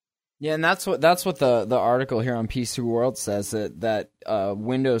 Yeah, and that's what the article here on PC World says, that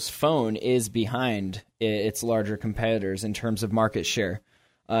Windows Phone is behind its larger competitors in terms of market share.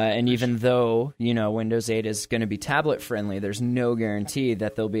 And even though Windows 8 is going to be tablet friendly, there's no guarantee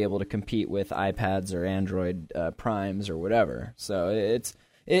that they'll be able to compete with iPads or Android Primes or whatever. So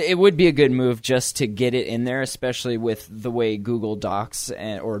it would be a good move just to get it in there, especially with the way Google Docs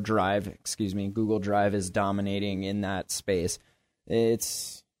Google Drive is dominating in that space.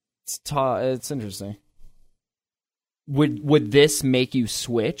 It's interesting. Would this make you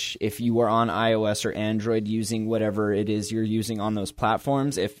switch if you were on iOS or Android using whatever it is you're using on those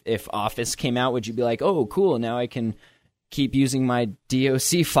platforms? If Office came out, would you be like, oh, cool, now I can keep using my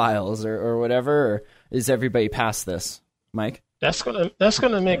DOC files or whatever? Or is everybody past this, Mike? That's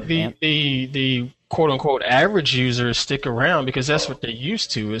gonna make the quote unquote average user stick around, because that's what they're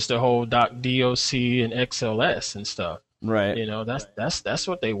used to, is the whole DOC and XLS and stuff. Right. That's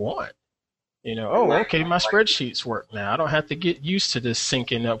what they want. Okay, my spreadsheets work now. I don't have to get used to this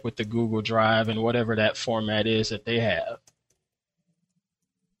syncing up with the Google Drive and whatever that format is that they have.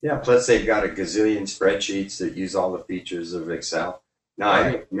 Yeah, plus they've got a gazillion spreadsheets that use all the features of Excel. No,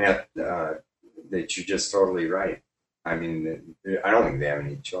 I think, Matt, that you're just totally right. I mean, I don't think they have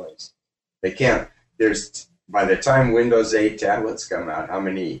any choice. They can't. By the time Windows 8 tablets come out, how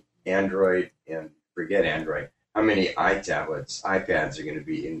many Android, and forget Android, how many iPads are going to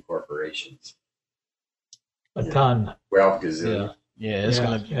be in corporations? A ton. 12 gazillion. Yeah, it's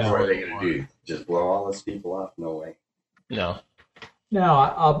going to be. What are they going to do? Just blow all those people up? No way. No.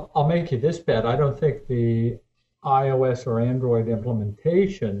 Now, I'll make you this bet. I don't think the iOS or Android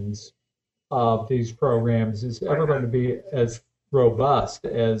implementations of these programs is ever going to be as robust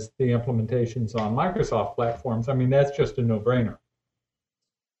as the implementations on Microsoft platforms. I mean, that's just a no-brainer.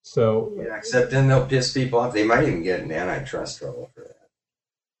 So, yeah, except then they'll piss people off. They might even get an antitrust trouble for that.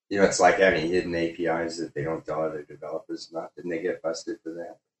 You know, it's like having hidden APIs that they don't tell other developers about. Didn't they get busted for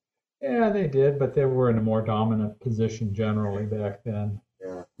that? Yeah, they did, but they were in a more dominant position generally back then.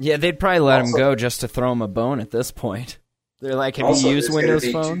 Yeah, they'd probably let him go just to throw him a bone at this point. They're like, have you used Windows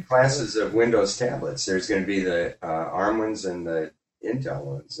Phone? There's going to be two classes of Windows tablets. There's going to be the ARM ones and the Intel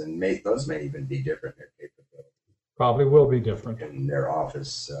ones, and those may even be different in their capability. Probably will be different. In their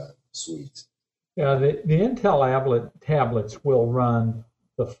Office suites. Yeah, the Intel tablets will run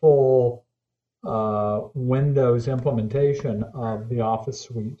the full Windows implementation of the Office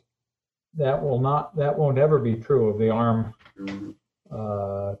suite. That won't ever be true of the ARM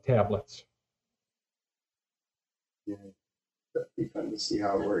tablets. Yeah, that'd be fun to see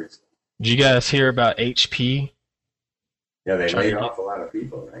how it works. Did you guys hear about HP? Yeah, they laid off a lot of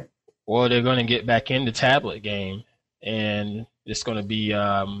people, right? Well, they're going to get back in the tablet game, and it's going to be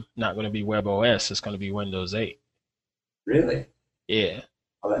not going to be WebOS. It's going to be Windows 8. Really? Yeah.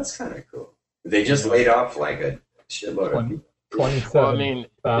 Oh, that's kind of cool. They just laid off like a shitload of people. 27. Well, I mean,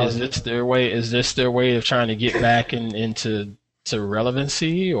 is this their way? Is this their way of trying to get back into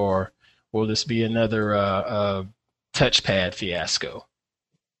relevancy, or will this be another touchpad fiasco?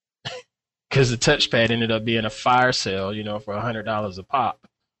 Because the touchpad ended up being a fire sale, for $100 a pop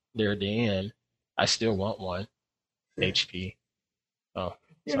there at the end. I still want one. HP. Oh,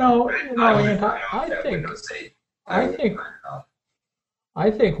 I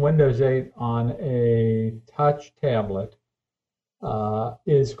think Windows 8 on a touch tablet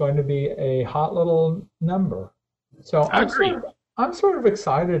is going to be a hot little number. So I agree. I'm sort of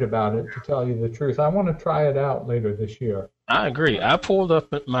excited about it, to tell you the truth. I want to try it out later this year. I agree. I pulled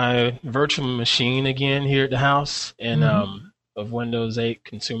up my virtual machine again here at the house and of Windows 8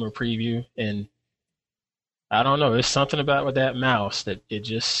 Consumer Preview, and I don't know. There's something about with that mouse that it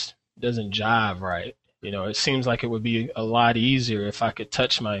just doesn't jive right. It seems like it would be a lot easier if I could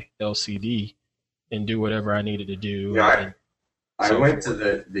touch my LCD and do whatever I needed to do. I went to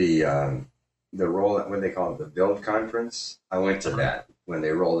the roll, what they call it, the Build conference. I went to that when they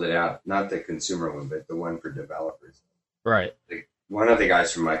rolled it out, not the consumer one, but the one for developers. Right. One of the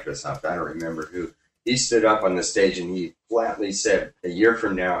guys from Microsoft, I don't remember who, he stood up on the stage and he flatly said, a year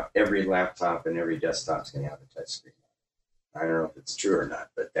from now, every laptop and every desktop is going to have a touchscreen. I don't know if it's true or not,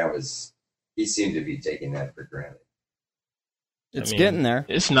 but he seemed to be taking that for granted. It's getting there.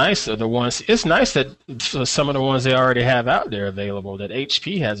 It's nice It's nice that some of the ones they already have out there available. That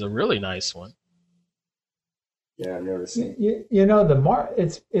HP has a really nice one. Yeah, I've never seen.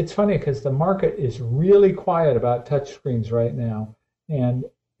 It's funny because the market is really quiet about touchscreens right now, and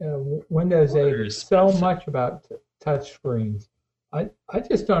Windows 8 is so much about touchscreens. I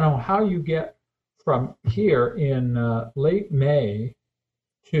just don't know how you get from here in late May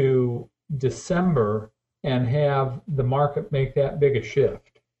to December and have the market make that big a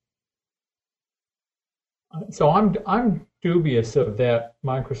shift. So I'm dubious of that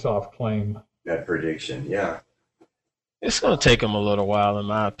Microsoft claim. That prediction, yeah. It's going to take them a little while, in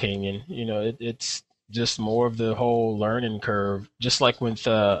my opinion. It's just more of the whole learning curve, just like with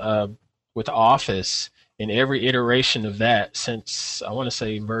Office. In every iteration of that since, I want to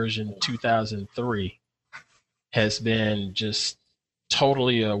say, version 2003 has been just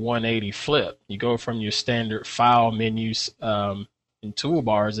totally a 180 flip. You go from your standard file menus and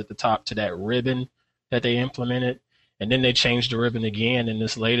toolbars at the top to that ribbon that they implemented, and then they changed the ribbon again in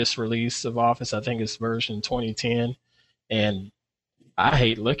this latest release of Office. I think it's version 2010, and I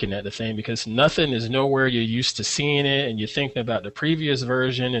hate looking at the thing because nothing is nowhere you're used to seeing it, and you're thinking about the previous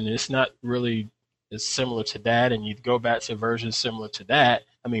version, and it's not really as similar to that, and you go back to versions similar to that,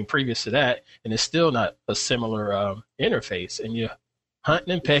 previous to that, and it's still not a similar interface, and you're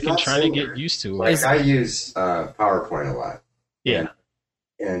hunting and pecking, trying to get used to it. Like I use PowerPoint a lot. Yeah.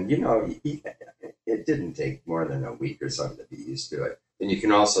 And it didn't take more than a week or something to be used to it. And you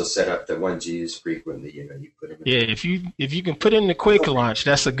can also set up the ones you use frequently. You put them in. Yeah, if you can put in the quick launch,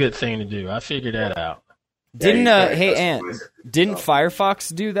 that's a good thing to do. I figured that out. Didn't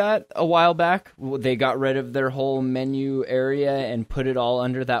Firefox do that a while back? They got rid of their whole menu area and put it all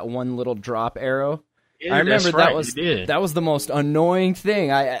under that one little drop arrow. Yeah, I remember that was the most annoying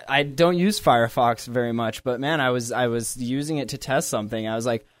thing. I don't use Firefox very much, but man, I was using it to test something. I was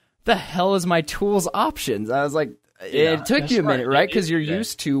like, the hell is my tools options? I was like, it took you a minute, right? Because you're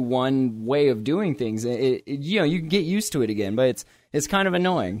used to one way of doing things. You can get used to it again, but it's kind of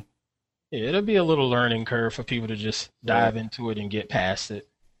annoying. Yeah, it'll be a little learning curve for people to just dive into it and get past it.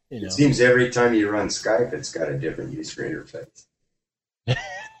 It seems every time you run Skype, it's got a different user interface.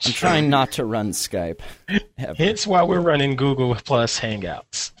 I'm trying not to run Skype. Hence why we're running Google Plus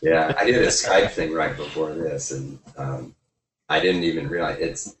Hangouts. Yeah, I did a Skype thing right before this, and I didn't even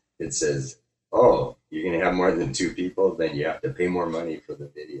realize it says, "Oh, you're going to have more than 2 people, then you have to pay more money for the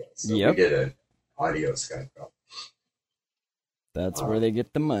video." So we did an audio Skype call. That's where they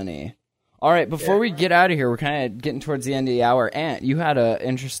get the money. All right, before we get out of here, we're kind of getting towards the end of the hour. Ant, you had an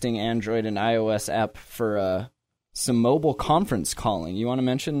interesting Android and iOS app for some mobile conference calling. You want to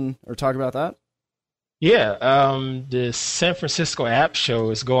mention or talk about that? Yeah, the San Francisco App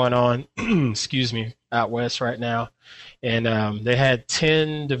Show is going on, excuse me, out west right now. And they had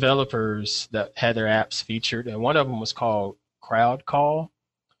 10 developers that had their apps featured, and one of them was called Crowd Call.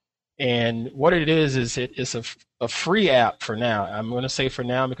 And what it is it's a free app for now. I'm going to say for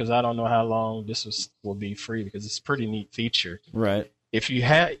now because I don't know how long this will be free, because it's a pretty neat feature. Right. If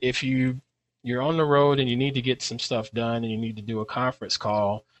you're on the road and you need to get some stuff done and you need to do a conference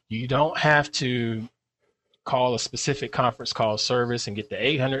call, you don't have to call a specific conference call service and get the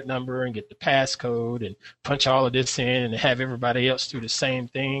 800 number and get the passcode and punch all of this in and have everybody else do the same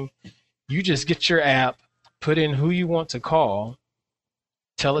thing. You just get your app, put in who you want to call,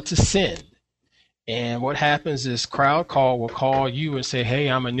 tell it to send. And what happens is Crowd Call will call you and say, "Hey,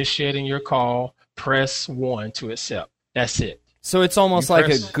 I'm initiating your call. Press 1 to accept." That's it. So it's almost like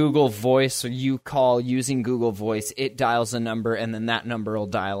a Google Voice. So you call using Google Voice, it dials a number, and then that number will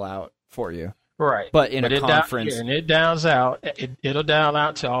dial out for you. Right. But in a conference. And it dials out. It'll dial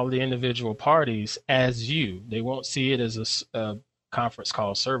out to all the individual parties as you. They won't see it as a conference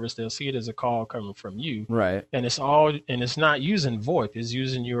call service. They'll see it as a call coming from you. Right. And it's not using VoIP. It's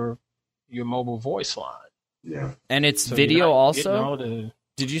using your mobile voice line. Yeah. And it's video also? The,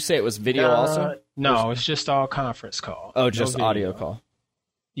 Did you say it was video also? No, it's just all conference call. Oh, just audio call.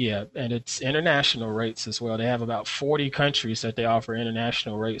 Yeah, and it's international rates as well. They have about 40 countries that they offer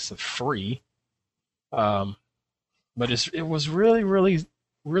international rates of free. But it was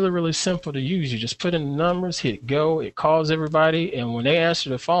really simple to use. You just put in the numbers, hit go, it calls everybody, and when they answer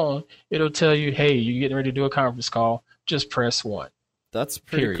the phone, it'll tell you, "Hey, you're getting ready to do a conference call. Just press 1." That's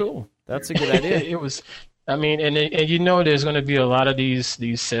pretty cool. That's a good idea. It was. I mean, and there's going to be a lot of these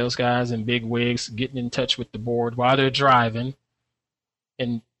sales guys and big wigs getting in touch with the board while they're driving.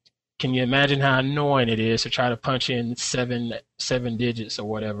 And can you imagine how annoying it is to try to punch in seven digits or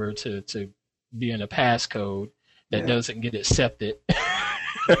whatever to be in a passcode that doesn't get accepted?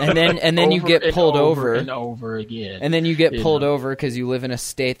 And then you get pulled over and over again. And then you get pulled over because you live in a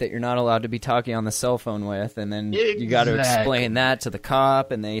state that you're not allowed to be talking on the cell phone with, and then you got to explain that to the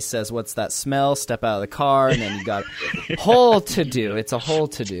cop, and then he says, "What's that smell?" Step out of the car, and then you got whole to do. It's a whole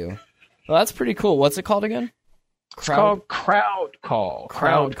to do. Well, that's pretty cool. What's it called again? It's called Crowd Call.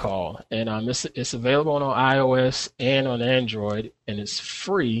 Crowd Call, and it's available on iOS and on Android, and it's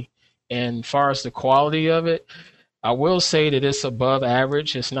free. And as far as the quality of it, I will say that it's above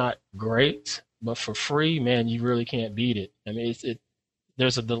average. It's not great, but for free, man, you really can't beat it. I mean,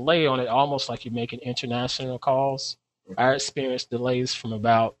 there's a delay on it, almost like you're making international calls. I experienced delays from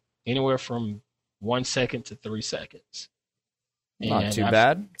about anywhere from 1 second to 3 seconds. Not too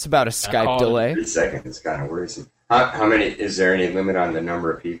bad. It's about a Skype delay. 3 seconds is kind of worrisome. How many? Is there any limit on the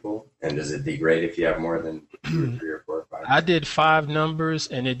number of people? And does it degrade if you have more than 2 or 3 or 4 or 5? I did 5 numbers,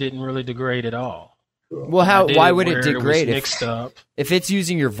 and it didn't really degrade at all. Well, why would it degrade if it's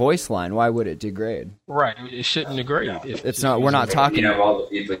using your voice line? Why would it degrade? Right, it shouldn't degrade. No, it's not. We're not talking. You have all the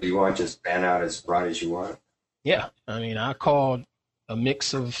people you want, just pan out as broad as you want. Yeah, I mean, I called a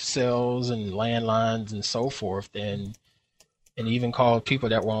mix of cells and landlines and so forth, and even called people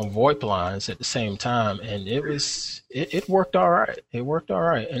that were on VoIP lines at the same time, and it worked all right. It worked all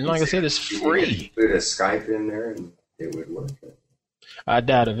right, and like I said, it's free. You put a Skype in there, and it would work. I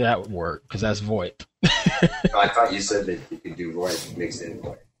doubt if that would work because that's VoIP. I thought you said that you could do VoIP mixed in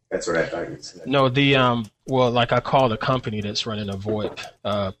VoIP. That's what I thought you said. No, like I called a company that's running a VoIP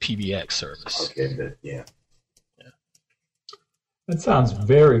PBX service. Okay, but yeah. That sounds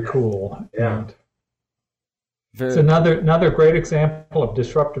very cool. Yeah. It's another great example of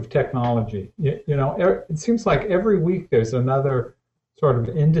disruptive technology. You know, it seems like every week there's another sort of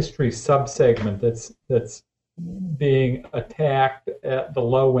industry subsegment that's being attacked at the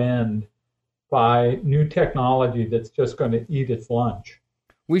low end by new technology that's just going to eat its lunch.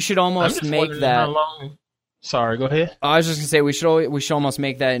 We should almost make that. Sorry, go ahead. I was just going to say we should almost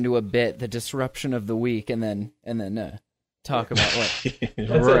make that into a bit, the disruption of the week, and then talk about what.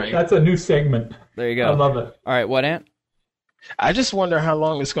 That's a new segment. There you go. I love it. All right, what, Ant? I just wonder how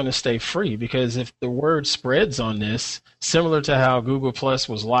long it's going to stay free, because if the word spreads on this, similar to how Google Plus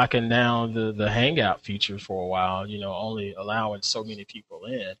was locking down the Hangout feature for a while, only allowing so many people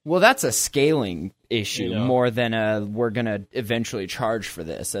in. Well, that's a scaling issue more than we're going to eventually charge for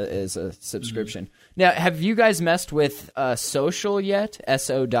this as a subscription. Mm-hmm. Now, have you guys messed with Social yet?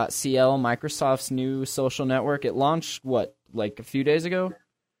 SO.cl, Microsoft's new social network. It launched, like a few days ago?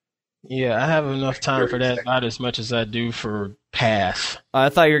 Yeah, I have enough time for that, not as much as I do for Path. I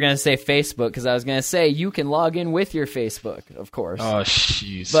thought you were going to say Facebook, because I was going to say you can log in with your Facebook, of course. Oh,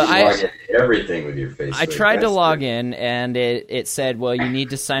 jeez. But log in everything with your Facebook. I tried to log in, and it said, well, you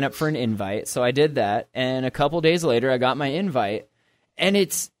need to sign up for an invite. So I did that, and a couple days later, I got my invite, and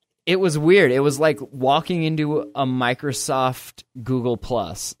it was weird. It was like walking into a Microsoft Google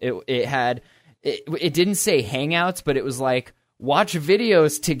Plus. It didn't say Hangouts, but it was like, watch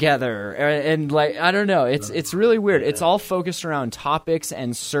videos together, and like, I don't know, it's really weird. It's all focused around topics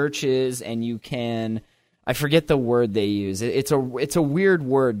and searches, and you can, I forget the word they use. It's a weird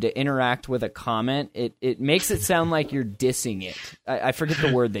word to interact with a comment. It makes it sound like you're dissing it. I forget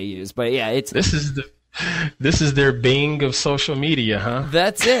the word they use, but yeah, this is their Bing of social media, huh?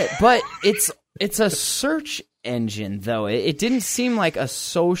 That's it. But it's a search engine, though. It didn't seem like a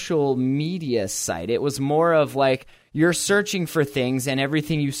social media site. It was more of like, you're searching for things, and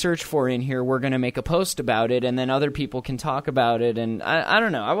everything you search for in here, we're going to make a post about it, and then other people can talk about it. And I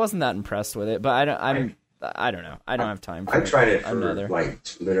don't know. I wasn't that impressed with it, but I don't know. I don't have time for I tried it for another. like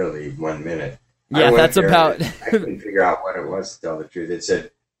literally 1 minute. Yeah, that's about. I couldn't figure out what it was, to tell the truth. It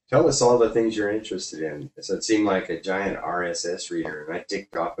said, tell us all the things you're interested in. So it seemed like a giant RSS reader, and I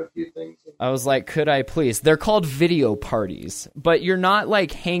ticked off a few things. I was like, could I please? They're called video parties, but you're not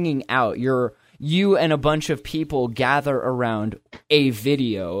like hanging out. You and a bunch of people gather around a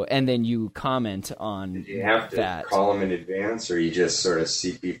video, and then you comment on that. Do you have to call them in advance, or you just sort of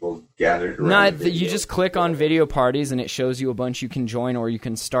see people gathered around? No, you just click on video parties, and it shows you a bunch you can join, or you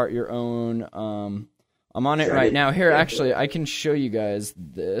can start your own. I'm on it right now. Here, actually, I can show you guys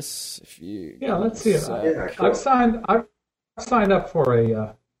this. If you let's see it. Cool. I've signed up for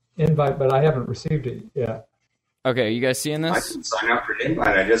a invite, but I haven't received it yet. Okay, you guys seeing this? I didn't sign up for an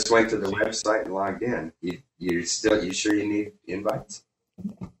invite. I just went to the website and logged in. You sure you need invites?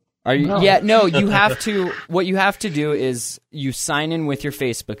 Are you? No. Yeah, no. You have to. What you have to do is you sign in with your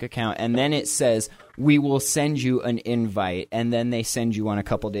Facebook account, and then it says we will send you an invite, and then they send you one a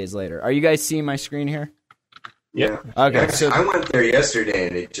couple days later. Are you guys seeing my screen here? Yeah. Okay. So I went there yesterday,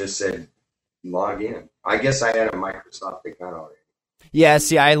 and it just said log in. I guess I had a Microsoft account already. Yeah,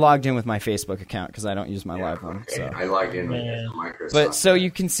 see, I logged in with my Facebook account because I don't use my live one. Okay. So. I logged in with Microsoft. But so you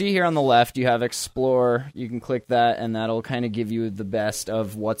can see here on the left, you have Explore. You can click that, and that'll kind of give you the best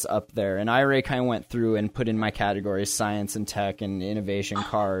of what's up there. And I already kind of went through and put in my categories: science and tech and innovation,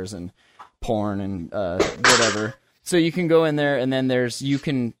 cars and porn and whatever. So you can go in there, and then you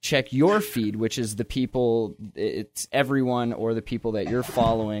can check your feed, which is the people, it's everyone or the people that you're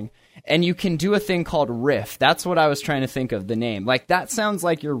following. And you can do a thing called riff. That's what I was trying to think of, the name. Like, that sounds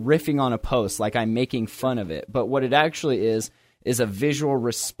like you're riffing on a post, like I'm making fun of it. But what it actually is a visual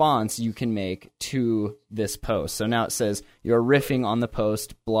response you can make to this post. So now it says, you're riffing on the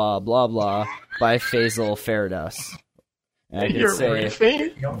post, blah, blah, blah, by Faisal Fardas. And I could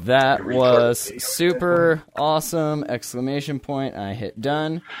say, that was super awesome, exclamation point. I hit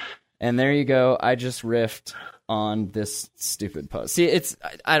done. And there you go. I just riffed on this stupid post. See,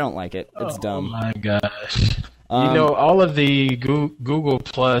 I don't like it. It's dumb. Oh my gosh. All of the Google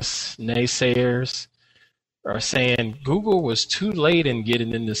Plus naysayers are saying Google was too late in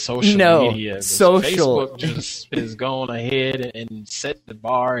getting into social media. Social. Facebook just is going ahead and set the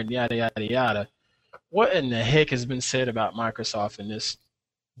bar and yada, yada, yada. What in the heck has been said about Microsoft in this?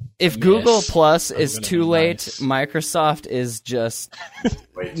 If Google Plus is too late, Microsoft is just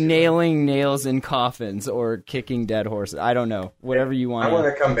nailing nails in coffins or kicking dead horses. I don't know. Whatever you want. I want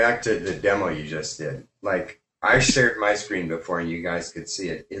to come back to the demo you just did. Like, I shared my screen before and you guys could see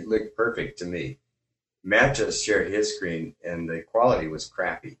it. It looked perfect to me. Matt just shared his screen and the quality was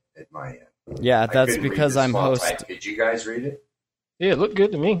crappy at my end. Yeah, that's because I'm host. Did you guys read it? Yeah, it looked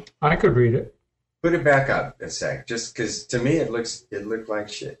good to me. I could read it. Put it back up a sec, just because to me it looked like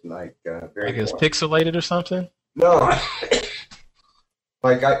shit, like very. Like it's pixelated or something. No,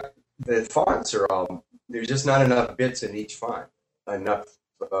 the fonts are all. There's just not enough bits in each font, enough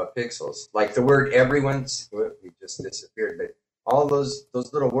pixels. Like the word "everyone's," we just disappeared, but all those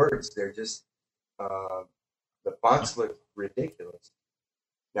little words, they're just the fonts look ridiculous.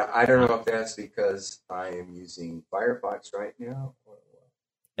 Now I don't know if that's because I am using Firefox right now.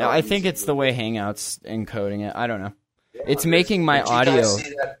 Yeah, I think it's the way Hangouts encoding it. I don't know. It's making my Did you audio. guys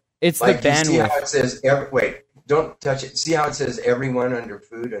see that? It's Like, the you see how bandwidth. it says, wait, don't touch it. See how it says everyone under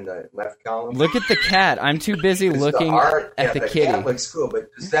food in the left column? Look at the cat. I'm too busy 'Cause looking at the kitty. cat looks cool, but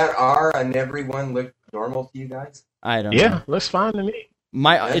does that R on everyone look normal to you guys? I don't Yeah, know. looks fine to me.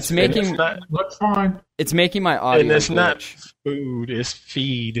 It's making Looks fine. it's making my audio. And it's not glitch. food, it's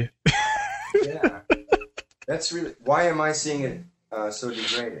feed. Yeah. That's really. Why am I seeing it so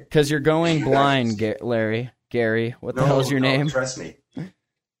degraded? Because you're going blind, Larry. Gary, what the hell's your name? Trust me.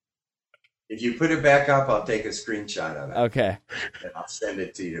 If you put it back up, I'll take a screenshot of it. Okay. And I'll send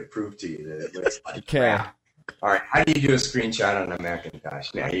it to you to prove to you that it looks like Okay. crap. All right. How do you do a screenshot on a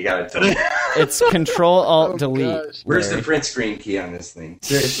Macintosh? Now you got to tell me. It's Control-Alt-Delete. gosh. Where's the Larry. print screen key on this thing?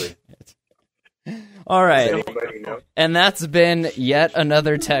 Seriously. All Does right. anybody know? And that's been yet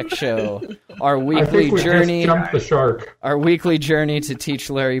another tech show. Our I weekly think we journey. just jumped the shark. Our weekly journey to teach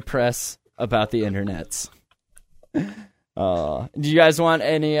Larry Press about the internets. Do you guys want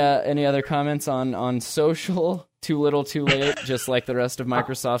any other comments on social? Too little, too late, just like the rest of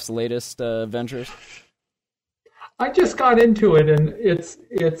Microsoft's latest ventures. I just got into it, and it's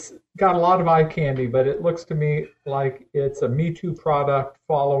got a lot of eye candy, but it looks to me like it's a Me Too product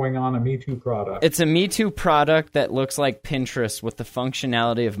following on a Me Too product. It's a Me Too product that looks like Pinterest with the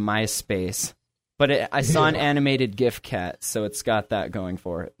functionality of MySpace. But I saw an animated GIF cat, so it's got that going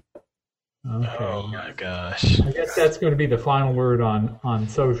for it. Okay. Oh my gosh. I guess that's going to be the final word on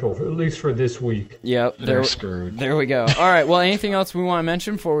social, at least for this week. Yep, They're screwed. there we go. All right, well, anything else we want to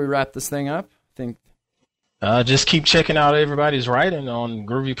mention before we wrap this thing up? I think. Just keep checking out everybody's writing on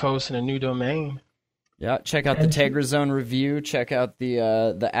Groovy Post and a new domain. Yeah, check out the Tegra Zone review. Check out the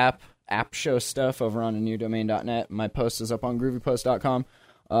app show stuff over on anewdomain.net. My post is up on groovypost.com.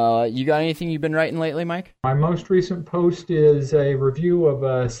 You got anything you've been writing lately, Mike? My most recent post is a review of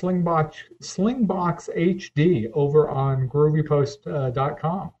Slingbox HD over on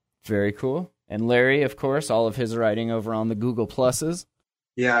groovypost.com. Very cool. And Larry, of course, all of his writing over on the Google Pluses.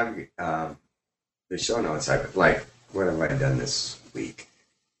 Yeah, the show notes. What have I done this week?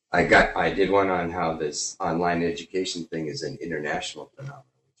 I did one on how this online education thing is an international phenomenon,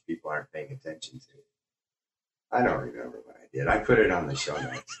 which people aren't paying attention to. I don't remember what I did. I put it on the show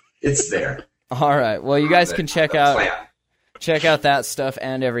notes. It's there. All right. Well, you guys can check out Plan. that stuff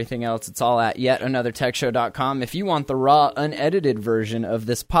and everything else. It's all at yetanothertechshow.com. If you want the raw, unedited version of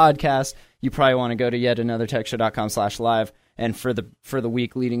this podcast, you probably want to go to yetanothertechshow.com/live. And for the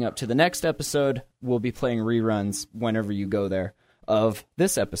week leading up to the next episode, we'll be playing reruns whenever you go there of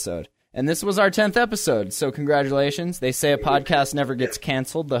this episode. And this was our 10th episode, so congratulations. They say a podcast never gets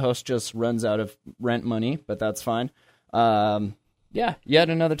canceled. The host just runs out of rent money, but that's fine.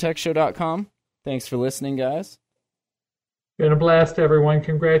 Yetanothertechshow.com. Thanks for listening, guys. Been a blast, everyone.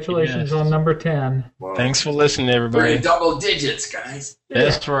 Congratulations Yes. on number 10. Well, Thanks for listening, we're everybody. in double digits, guys.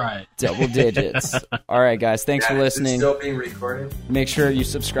 That's right. Double digits. All right, guys. Thanks for Is it listening. still being recorded? Make sure you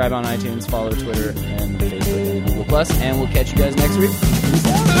subscribe on iTunes, follow Twitter and Facebook and Google Plus, and we'll catch you guys next week. Peace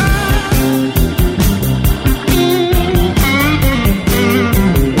out.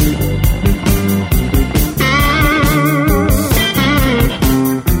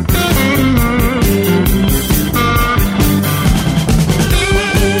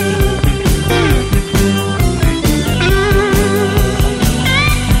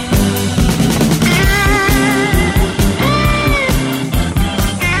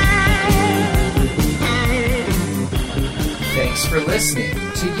 Thanks for listening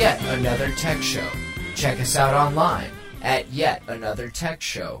to Yet Another Tech Show. Check us out online at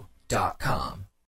yetanothertechshow.com.